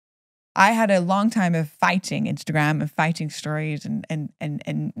 okay, I had a long time of fighting Instagram and fighting stories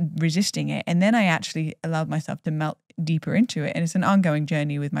and resisting it. And then I actually allowed myself to melt deeper into it. And it's an ongoing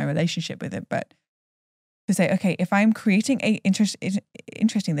journey with my relationship with it. But to say, okay, if I'm creating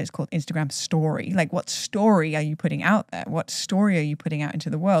interesting that it's called Instagram story, like what story are you putting out there? What story are you putting out into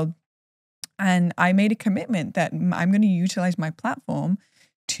the world? And I made a commitment that I'm going to utilize my platform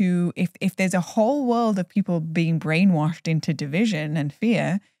to, if there's a whole world of people being brainwashed into division and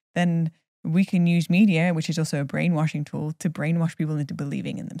fear, then we can use media, which is also a brainwashing tool, to brainwash people into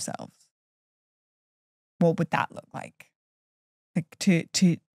believing in themselves. What would that look like? Like to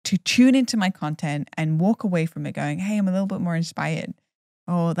tune into my content and walk away from it going, hey, I'm a little bit more inspired.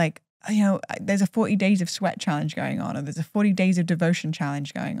 Or like, there's a 40 days of sweat challenge going on, or there's a 40 days of devotion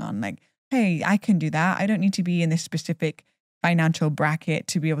challenge going on. Like, hey, I can do that. I don't need to be in this specific financial bracket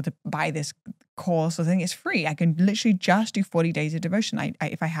to be able to buy this course or thing. It's free. I can literally just do 40 days of devotion.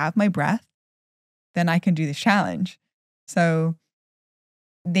 If I have my breath, then I can do this challenge. So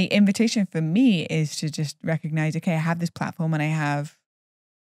the invitation for me is to just recognize, okay, I have this platform and I have,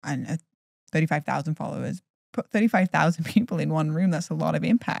 35,000 followers. Put 35,000 people in one room. That's a lot of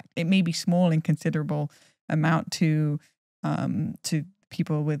impact. It may be small in considerable amount to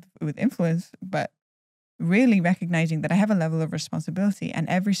people with influence, but really recognizing that I have a level of responsibility, and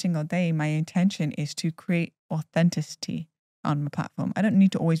every single day my intention is to create authenticity on my platform. I don't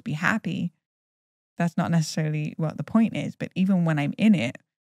need to always be happy. That's not necessarily what the point is, but even when I'm in it,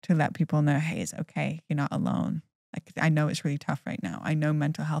 to let people know, hey, it's okay. You're not alone. Like, I know it's really tough right now. I know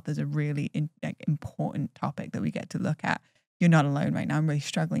mental health is a really important topic that we get to look at. You're not alone right now. I'm really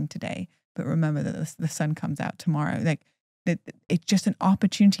struggling today, but remember that the sun comes out tomorrow. Like, it's just an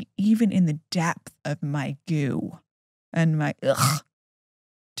opportunity, even in the depth of my goo and my ugh,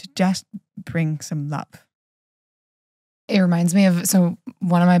 to just bring some love. It reminds me of, so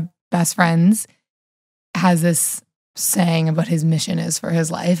one of my best friends has this saying about his mission is for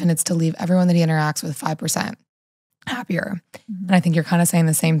his life, and it's to leave everyone that he interacts with 5% happier. Mm-hmm. And I think you're kind of saying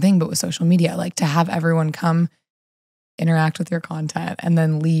the same thing, but with social media, like to have everyone come interact with your content and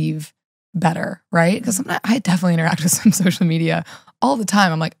then leave better, right? Because I definitely interact with some social media all the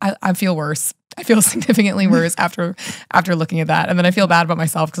time. I'm like, I feel worse. I feel significantly worse after looking at that. And then I feel bad about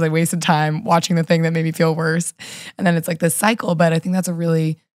myself because I wasted time watching the thing that made me feel worse. And then it's like this cycle. But I think that's a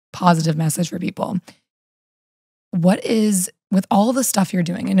really positive message for people. What is, with all the stuff you're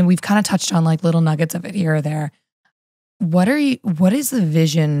doing, and we've kind of touched on like little nuggets of it here or there, what is the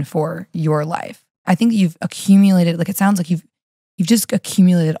vision for your life? I think you've accumulated, like it sounds like you've just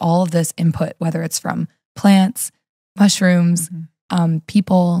accumulated all of this input, whether it's from plants, mushrooms,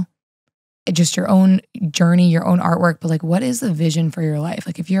 people, just your own journey, your own artwork. But like, what is the vision for your life?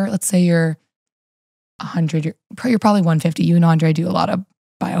 Like if let's say you're 100, you're probably 150. You and Andre do a lot of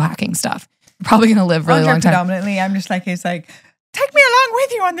biohacking stuff. You're probably going to live really long time. Predominantly, I'm just like, it's like, take me along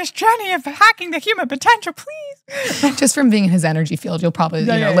with you on this journey of hacking the human potential, please. Just from being in his energy field, you'll probably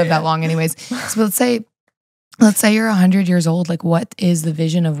live that long anyways. So let's say you're 100 years old. Like, what is the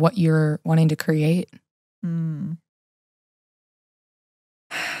vision of what you're wanting to create?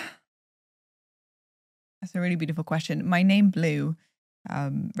 That's a really beautiful question. My name, Blu,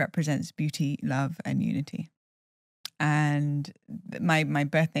 represents beauty, love, and unity. And my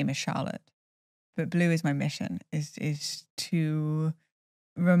birth name is Charlotte. But Blu is my mission, is to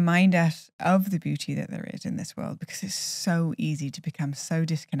remind us of the beauty that there is in this world, because it's so easy to become so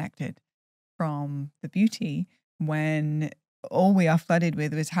disconnected from the beauty when all we are flooded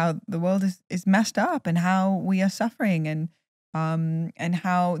with is how the world is messed up and how we are suffering and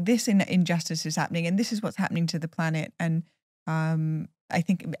how this injustice is happening and this is what's happening to the planet. And I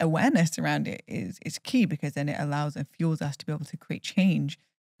think awareness around it is key, because then it allows and fuels us to be able to create change.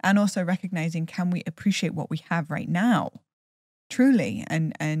 And also recognizing, can we appreciate what we have right now, truly,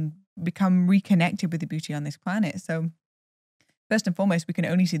 and become reconnected with the beauty on this planet. So first and foremost, we can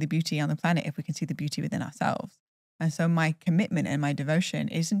only see the beauty on the planet if we can see the beauty within ourselves. And so my commitment and my devotion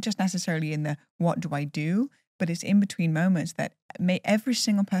isn't just necessarily in the what do I do, but it's in between moments that may every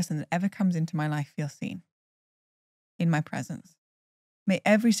single person that ever comes into my life feel seen in my presence. May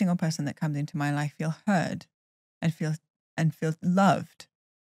every single person that comes into my life feel heard and feel loved.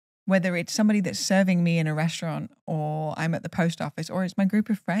 Whether it's somebody that's serving me in a restaurant, or I'm at the post office, or it's my group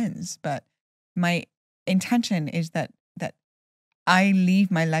of friends. But my intention is that I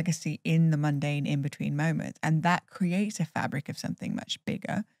leave my legacy in the mundane in-between moments. And that creates a fabric of something much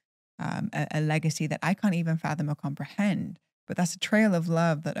bigger, a legacy that I can't even fathom or comprehend. But that's a trail of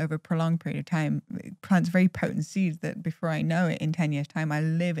love that over a prolonged period of time plants very potent seeds that before I know it, in 10 years' time, I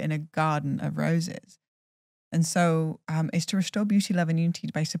live in a garden of roses. And so it's to restore beauty, love, and unity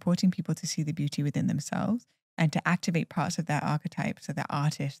by supporting people to see the beauty within themselves and to activate parts of their archetype, so the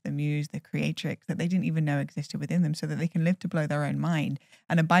artist, the muse, the creatrix, that they didn't even know existed within them, so that they can live to blow their own mind.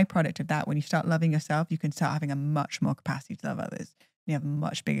 And a byproduct of that, when you start loving yourself, you can start having a much more capacity to love others. You have a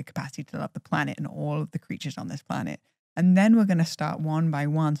much bigger capacity to love the planet and all of the creatures on this planet. And then we're going to start one by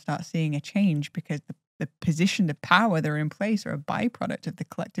one, start seeing a change, because the position, the power that are in place are a byproduct of the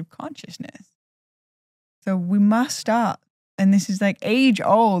collective consciousness. So we must start, and this is like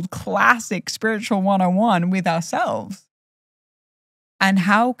age-old, classic spiritual 101 with ourselves. And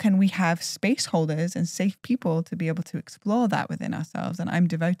how can we have space holders and safe people to be able to explore that within ourselves? And I'm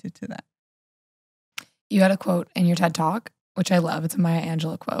devoted to that. You had a quote in your TED Talk, which I love. It's a Maya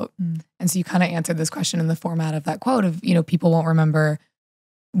Angelou quote. And so you kind of answered this question in the format of that quote of, people won't remember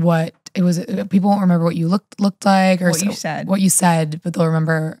what it was. People won't remember what you looked like, or what you said, but they'll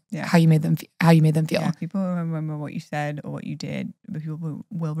remember how you made them feel. Yeah, people will remember what you said or what you did, but people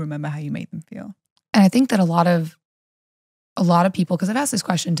will remember how you made them feel. And I think that a lot of people, because I've asked this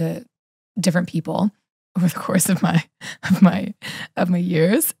question to different people over the course of my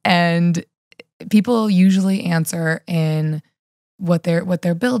years, and people usually answer in what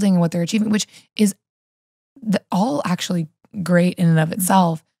they're building and what they're achieving, which is all actually great in and of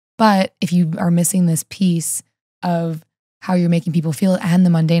itself. But if you are missing this piece of how you're making people feel and the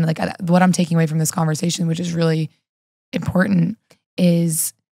mundane, like what I'm taking away from this conversation, which is really important,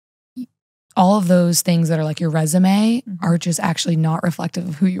 is all of those things that are like your resume are just actually not reflective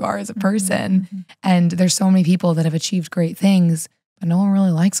of who you are as a person. And there's so many people that have achieved great things, but no one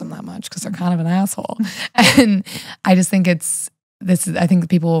really likes them that much because they're kind of an asshole. And I just think I think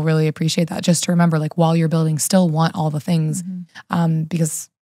people will really appreciate that, just to remember, like, while you're building, still want all the things, because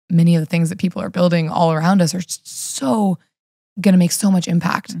many of the things that people are building all around us are so going to make so much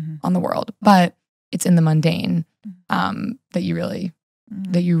impact on the world. But it's in the mundane that you really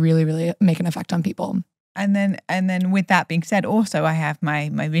make an effect on people. And then with that being said, also I have my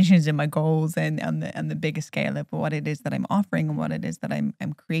visions and my goals and on the bigger scale of what it is that I'm offering and what it is that I'm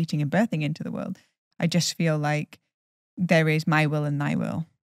creating and birthing into the world. I just feel like there is my will and thy will.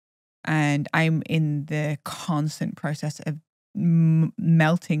 And I'm in the constant process of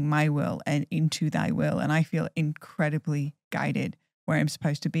melting my will and into thy will. And I feel incredibly guided where I'm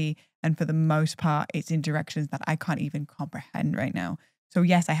supposed to be. And for the most part, it's in directions that I can't even comprehend right now. So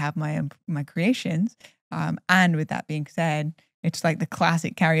yes, I have my creations. And with that being said, it's like the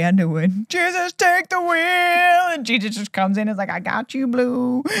classic Carrie Underwood, Jesus, take the wheel. And Jesus just comes in and is like, I got you,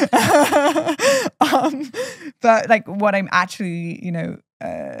 Blue. But like what I'm actually,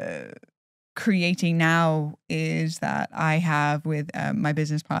 creating now is that I have with my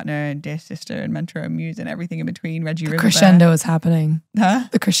business partner and dear sister and mentor and muse and everything in between, Reggie River. The crescendo is happening. Huh?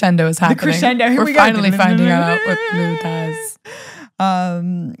 The crescendo is happening. The crescendo. Here We're finally finding out what Blu does.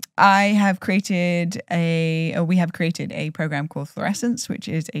 We have created a program called Fluorescence, which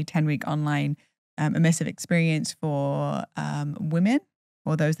is a 10-week online immersive experience for women,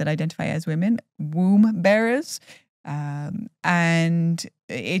 or those that identify as women, womb bearers. And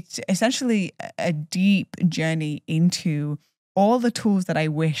it's essentially a deep journey into all the tools that I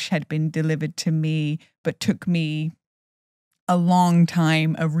wish had been delivered to me, but took me a long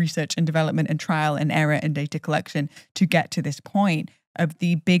time of research and development and trial and error and data collection to get to this point of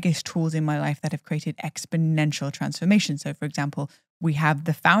the biggest tools in my life that have created exponential transformation. So for example, we have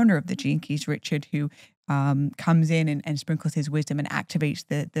the founder of the Gene Keys, Richard, who comes in and sprinkles his wisdom and activates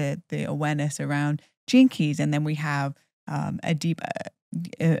the awareness around Gene Keys. And then we have a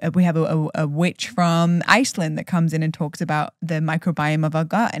witch from Iceland that comes in and talks about the microbiome of our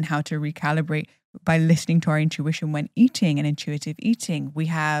gut and how to recalibrate by listening to our intuition when eating and intuitive eating. We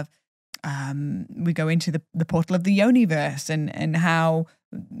have we go into the portal of the Yoniverse and how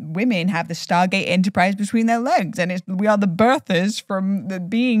women have the Stargate Enterprise between their legs, and we are the birthers from the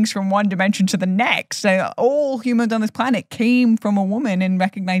beings from one dimension to the next. So all humans on this planet came from a woman, and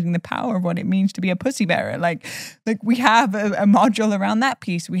recognizing the power of what it means to be a pussy bearer. Like we have a module around that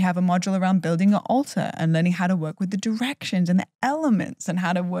piece. We have a module around building an altar and learning how to work with the directions and the elements, and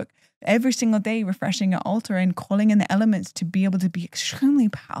how to work every single day, refreshing your altar and calling in the elements to be able to be extremely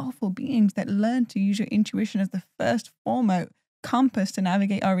powerful beings that learn to use your intuition as the first foremost compass to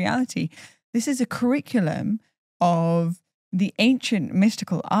navigate our reality. This is a curriculum of the ancient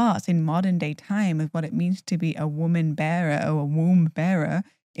mystical arts in modern day time of what it means to be a woman bearer or a womb bearer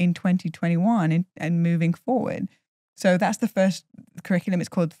in 2021 and moving forward. So that's the first curriculum. It's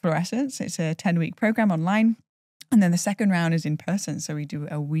called Fluorescence. It's a 10-week program online. And then the second round is in person. So we do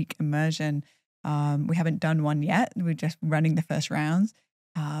a week immersion. We haven't done one yet. We're just running the first rounds.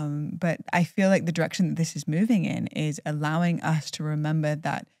 But I feel like the direction that this is moving in is allowing us to remember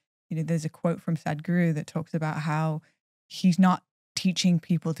that, there's a quote from Sadhguru that talks about how he's not teaching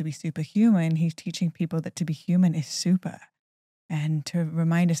people to be superhuman. He's teaching people that to be human is super. And to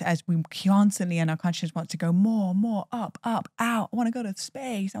remind us, as we constantly in our consciousness want to go more, up, out. I want to go to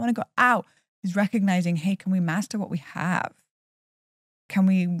space. I want to go out. Is recognizing, hey, can we master what we have? Can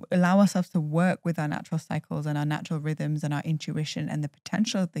we allow ourselves to work with our natural cycles and our natural rhythms and our intuition and the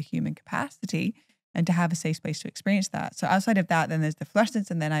potential of the human capacity, and to have a safe space to experience that? So outside of that, then there's the Fluorescence,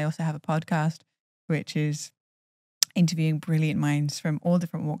 and then I also have a podcast, which is interviewing brilliant minds from all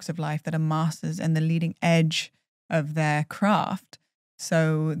different walks of life that are masters and the leading edge of their craft,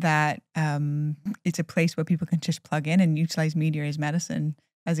 so that it's a place where people can just plug in and utilize media as medicine.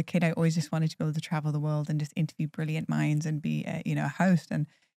 As a kid, I always just wanted to be able to travel the world and just interview brilliant minds and be, a host. And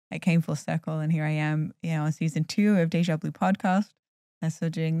it came full circle. And here I am, on season 2 of Deja Blu Podcast. And so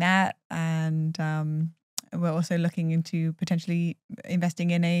doing that. And we're also looking into potentially investing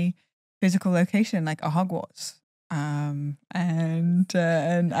in a physical location like a Hogwarts. And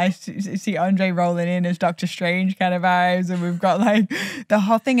I see Andre rolling in as Doctor Strange kind of vibes. And we've got like the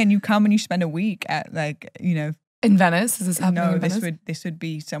whole thing. And you come and you spend a week at in Venice? Is this happening in Venice? This would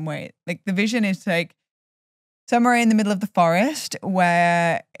be somewhere, like the vision is like somewhere in the middle of the forest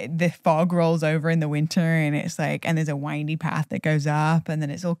where the fog rolls over in the winter, and it's like, and there's a windy path that goes up, and then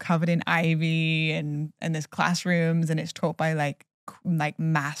it's all covered in ivy, and there's classrooms, and it's taught by like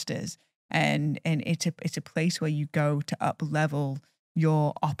masters. and it's a place where you go to up level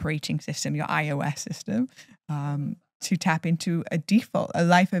your operating system, your iOS system, to tap into a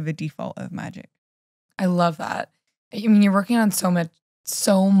life of a default of magic. I love that. I mean, you're working on so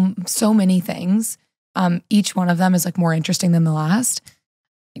many things. Each one of them is like more interesting than the last.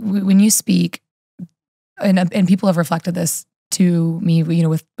 When you speak, and people have reflected this to me, you know,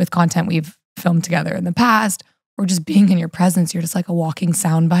 with content we've filmed together in the past, or just being in your presence, you're just like a walking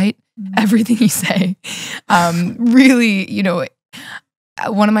soundbite. Everything you say, really, you know,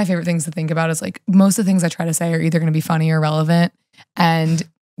 one of my favorite things to think about is like most of the things I try to say are either going to be funny or relevant, and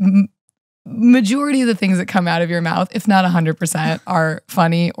majority of the things that come out of your mouth, if not 100%, are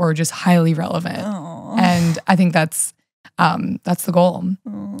funny or just highly relevant. Aww. And I think that's the goal.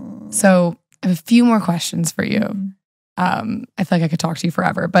 Aww. So I have a few more questions for you. I feel like I could talk to you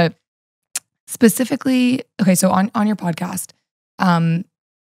forever, but specifically, okay, so on your podcast,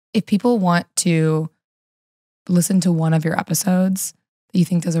 if people want to listen to one of your episodes that you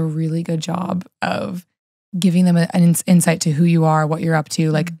think does a really good job of giving them an insight to who you are, what you're up to,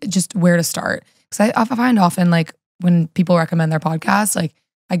 like just where to start. Because I find often like when people recommend their podcast, like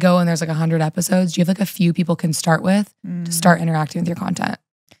I go and there's like 100 episodes. Do you have like a few people can start with to start interacting with your content?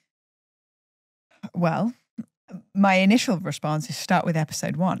 Well, my initial response is start with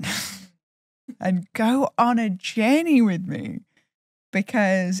episode 1 and go on a journey with me,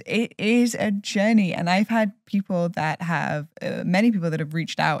 because it is a journey. And I've had people that have, many people that have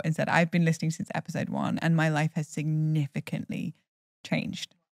reached out and said, I've been listening since episode 1 and my life has significantly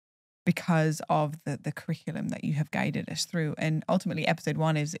changed because of the curriculum that you have guided us through. And ultimately episode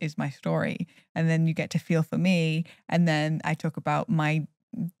 1 is my story. And then you get to feel for me. And then I talk about my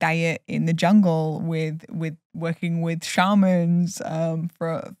diet in the jungle with working with shamans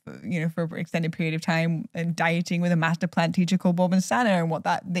for an extended period of time, and dieting with a master plant teacher called Bob and Sana, and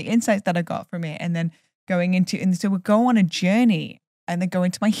the insights that I got from it. And then so we go on a journey, and then go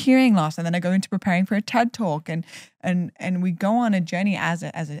into my hearing loss, and then I go into preparing for a TED talk, and we go on a journey as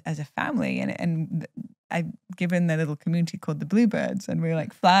a family, and I've given the little community called the Bluebirds, and we're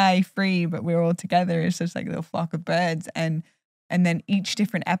like fly free, but we're all together. It's just like a little flock of birds, and then each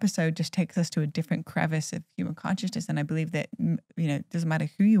different episode just takes us to a different crevice of human consciousness. And I believe that, you know, it doesn't matter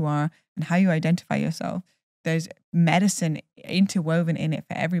who you are and how you identify yourself, there's medicine interwoven in it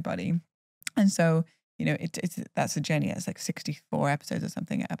for everybody. And so, you know, that's a journey. It's like 64 episodes or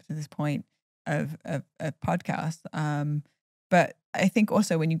something up to this point of podcast. But I think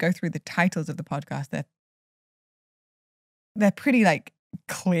also when you go through the titles of the podcast, they're pretty like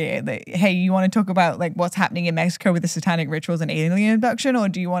clear that, hey, you want to talk about like what's happening in Mexico with the satanic rituals and alien abduction, or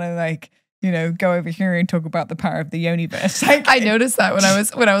do you want to like, you know, go over here and talk about the power of the universe? Like, I noticed that when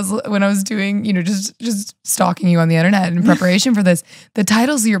I was doing, you know, just stalking you on the internet in preparation for this, the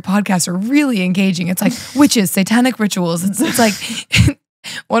titles of your podcast are really engaging. It's like witches, satanic rituals. It's like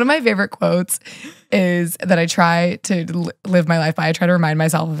one of my favorite quotes is that I try to live my life by. I try to remind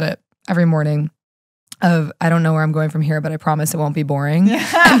myself of it every morning. I don't know where I'm going from here, but I promise it won't be boring.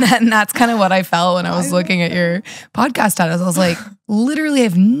 And that's kind of what I felt when I was looking at your podcast titles. I was like, literally, I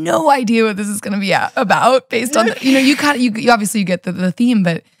have no idea what this is going to be about based on, you know, you obviously get the theme,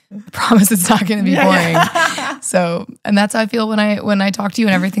 but I promise it's not going to be boring. So, and that's how I feel when I talk to you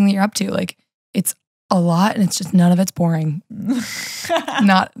and everything that you're up to. Like, it's a lot, and it's just none of it's boring.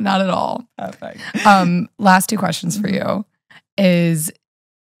 Not at all. Perfect. Last 2 questions for you is,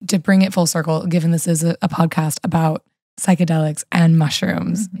 to bring it full circle, given this is a podcast about psychedelics and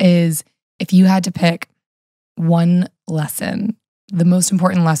mushrooms, is if you had to pick one lesson, the most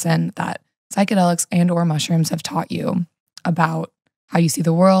important lesson that psychedelics and or mushrooms have taught you about how you see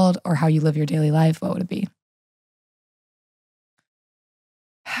the world or how you live your daily life, what would it be?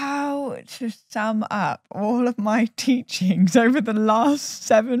 How to sum up all of my teachings over the last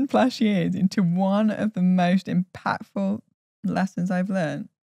 7+ years into one of the most impactful lessons I've learned,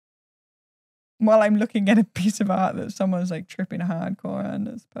 while I'm looking at a piece of art that someone's like tripping hardcore on.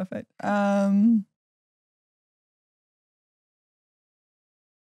 That's perfect. I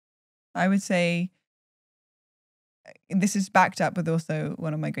would say this is backed up with also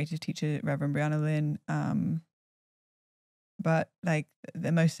one of my greatest teachers, Reverend Brianna Lynn. But like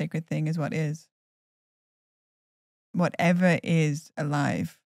the most sacred thing is what is. Whatever is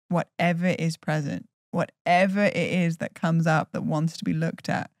alive, whatever is present, whatever it is that comes up that wants to be looked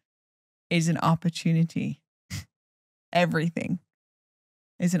at, is an opportunity. Everything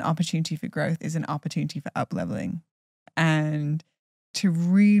is an opportunity for growth, is an opportunity for up-leveling. And to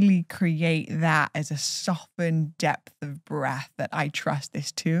really create that as a softened depth of breath that I trust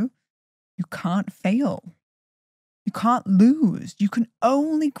this to, you can't fail. You can't lose. You can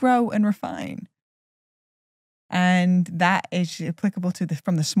only grow and refine. And that is applicable to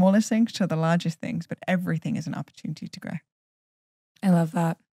from the smallest things to the largest things, but everything is an opportunity to grow. I love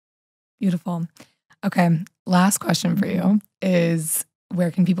that. Beautiful. Okay. Last question for you is, where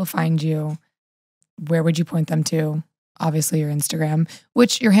can people find you? Where would you point them to? Obviously your Instagram,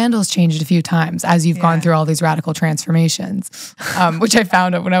 which your handle has changed a few times as you've gone through all these radical transformations, which I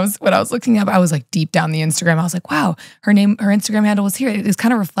found out when I was looking up. I was like deep down the Instagram. I was like, wow, her Instagram handle was here. It is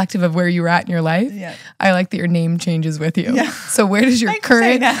kind of reflective of where you were at in your life. Yeah. I like that your name changes with you. Yeah. So where does your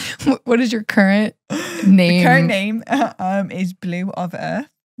what is your current name? The current name is Blu of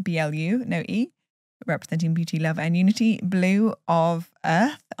Earth, BLU, no E, representing beauty, love, and unity. Blu of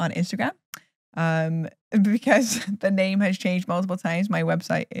Earth on Instagram. Because the name has changed multiple times. My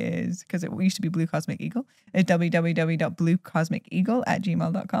website is, because it used to be Blue Cosmic Eagle, it's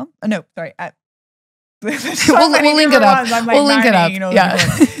www.bluecosmiceagle@gmail.com. Oh, no, sorry. We'll link it up. We'll link it up. Yeah.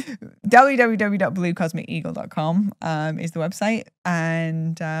 www.bluecosmiceagle.com is the website.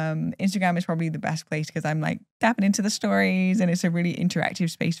 And Instagram is probably the best place because I'm like tapping into the stories and it's a really interactive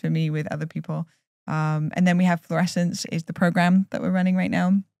space for me with other people. And then we have Fluorescence is the program that we're running right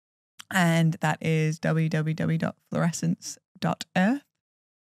now. And that is www.fluorescence.earth.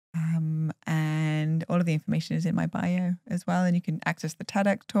 And all of the information is in my bio as well. And you can access the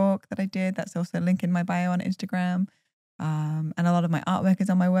TEDx talk that I did. That's also a link in my bio on Instagram. And a lot of my artwork is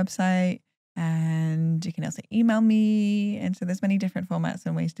on my website. And you can also email me. And so there's many different formats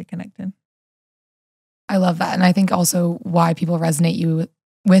and ways to connect in. I love that. And I think also why people resonate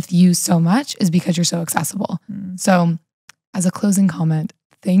with you so much is because you're so accessible. So as a closing comment,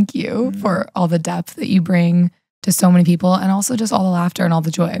 thank you for all the depth that you bring to so many people and also just all the laughter and all the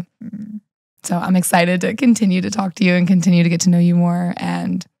joy. So I'm excited to continue to talk to you and continue to get to know you more.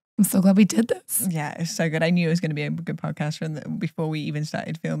 And I'm so glad we did this. Yeah, it's so good. I knew it was going to be a good podcast before we even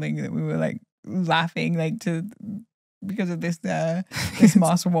started filming, that we were like laughing because of this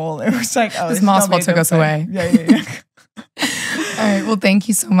moss wall. It was like, this moss wall took us away. Yeah. All right. Well, thank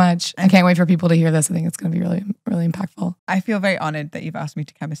you so much. I can't wait for people to hear this. I think it's going to be really, really impactful. I feel very honored that you've asked me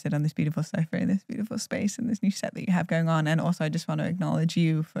to come and sit on this beautiful sofa in this beautiful space and this new set that you have going on. And also, I just want to acknowledge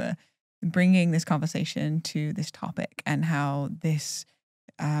you for bringing this conversation to this topic and how this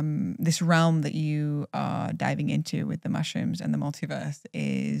realm that you are diving into with the mushrooms and the multiverse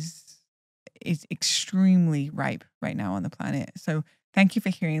is extremely ripe right now on the planet. So thank you for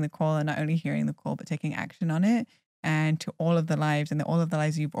hearing the call, and not only hearing the call, but taking action on it. And to all of the lives and all of the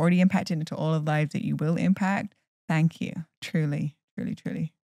lives you've already impacted, and to all of the lives that you will impact, thank you. Truly, truly,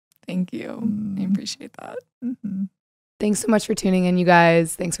 truly. Thank you. I appreciate that. Thanks so much for tuning in, you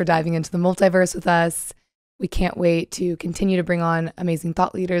guys. Thanks for diving into the multiverse with us. We can't wait to continue to bring on amazing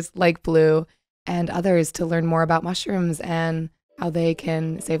thought leaders like Blu and others to learn more about mushrooms and how they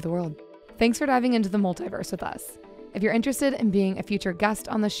can save the world. Thanks for diving into the multiverse with us. If you're interested in being a future guest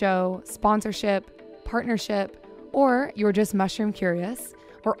on the show, sponsorship, partnership, or you're just mushroom curious,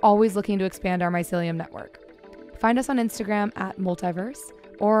 we're always looking to expand our mycelium network. Find us on Instagram @Multiverse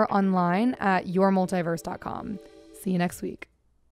or online at yourmultiverse.com. See you next week.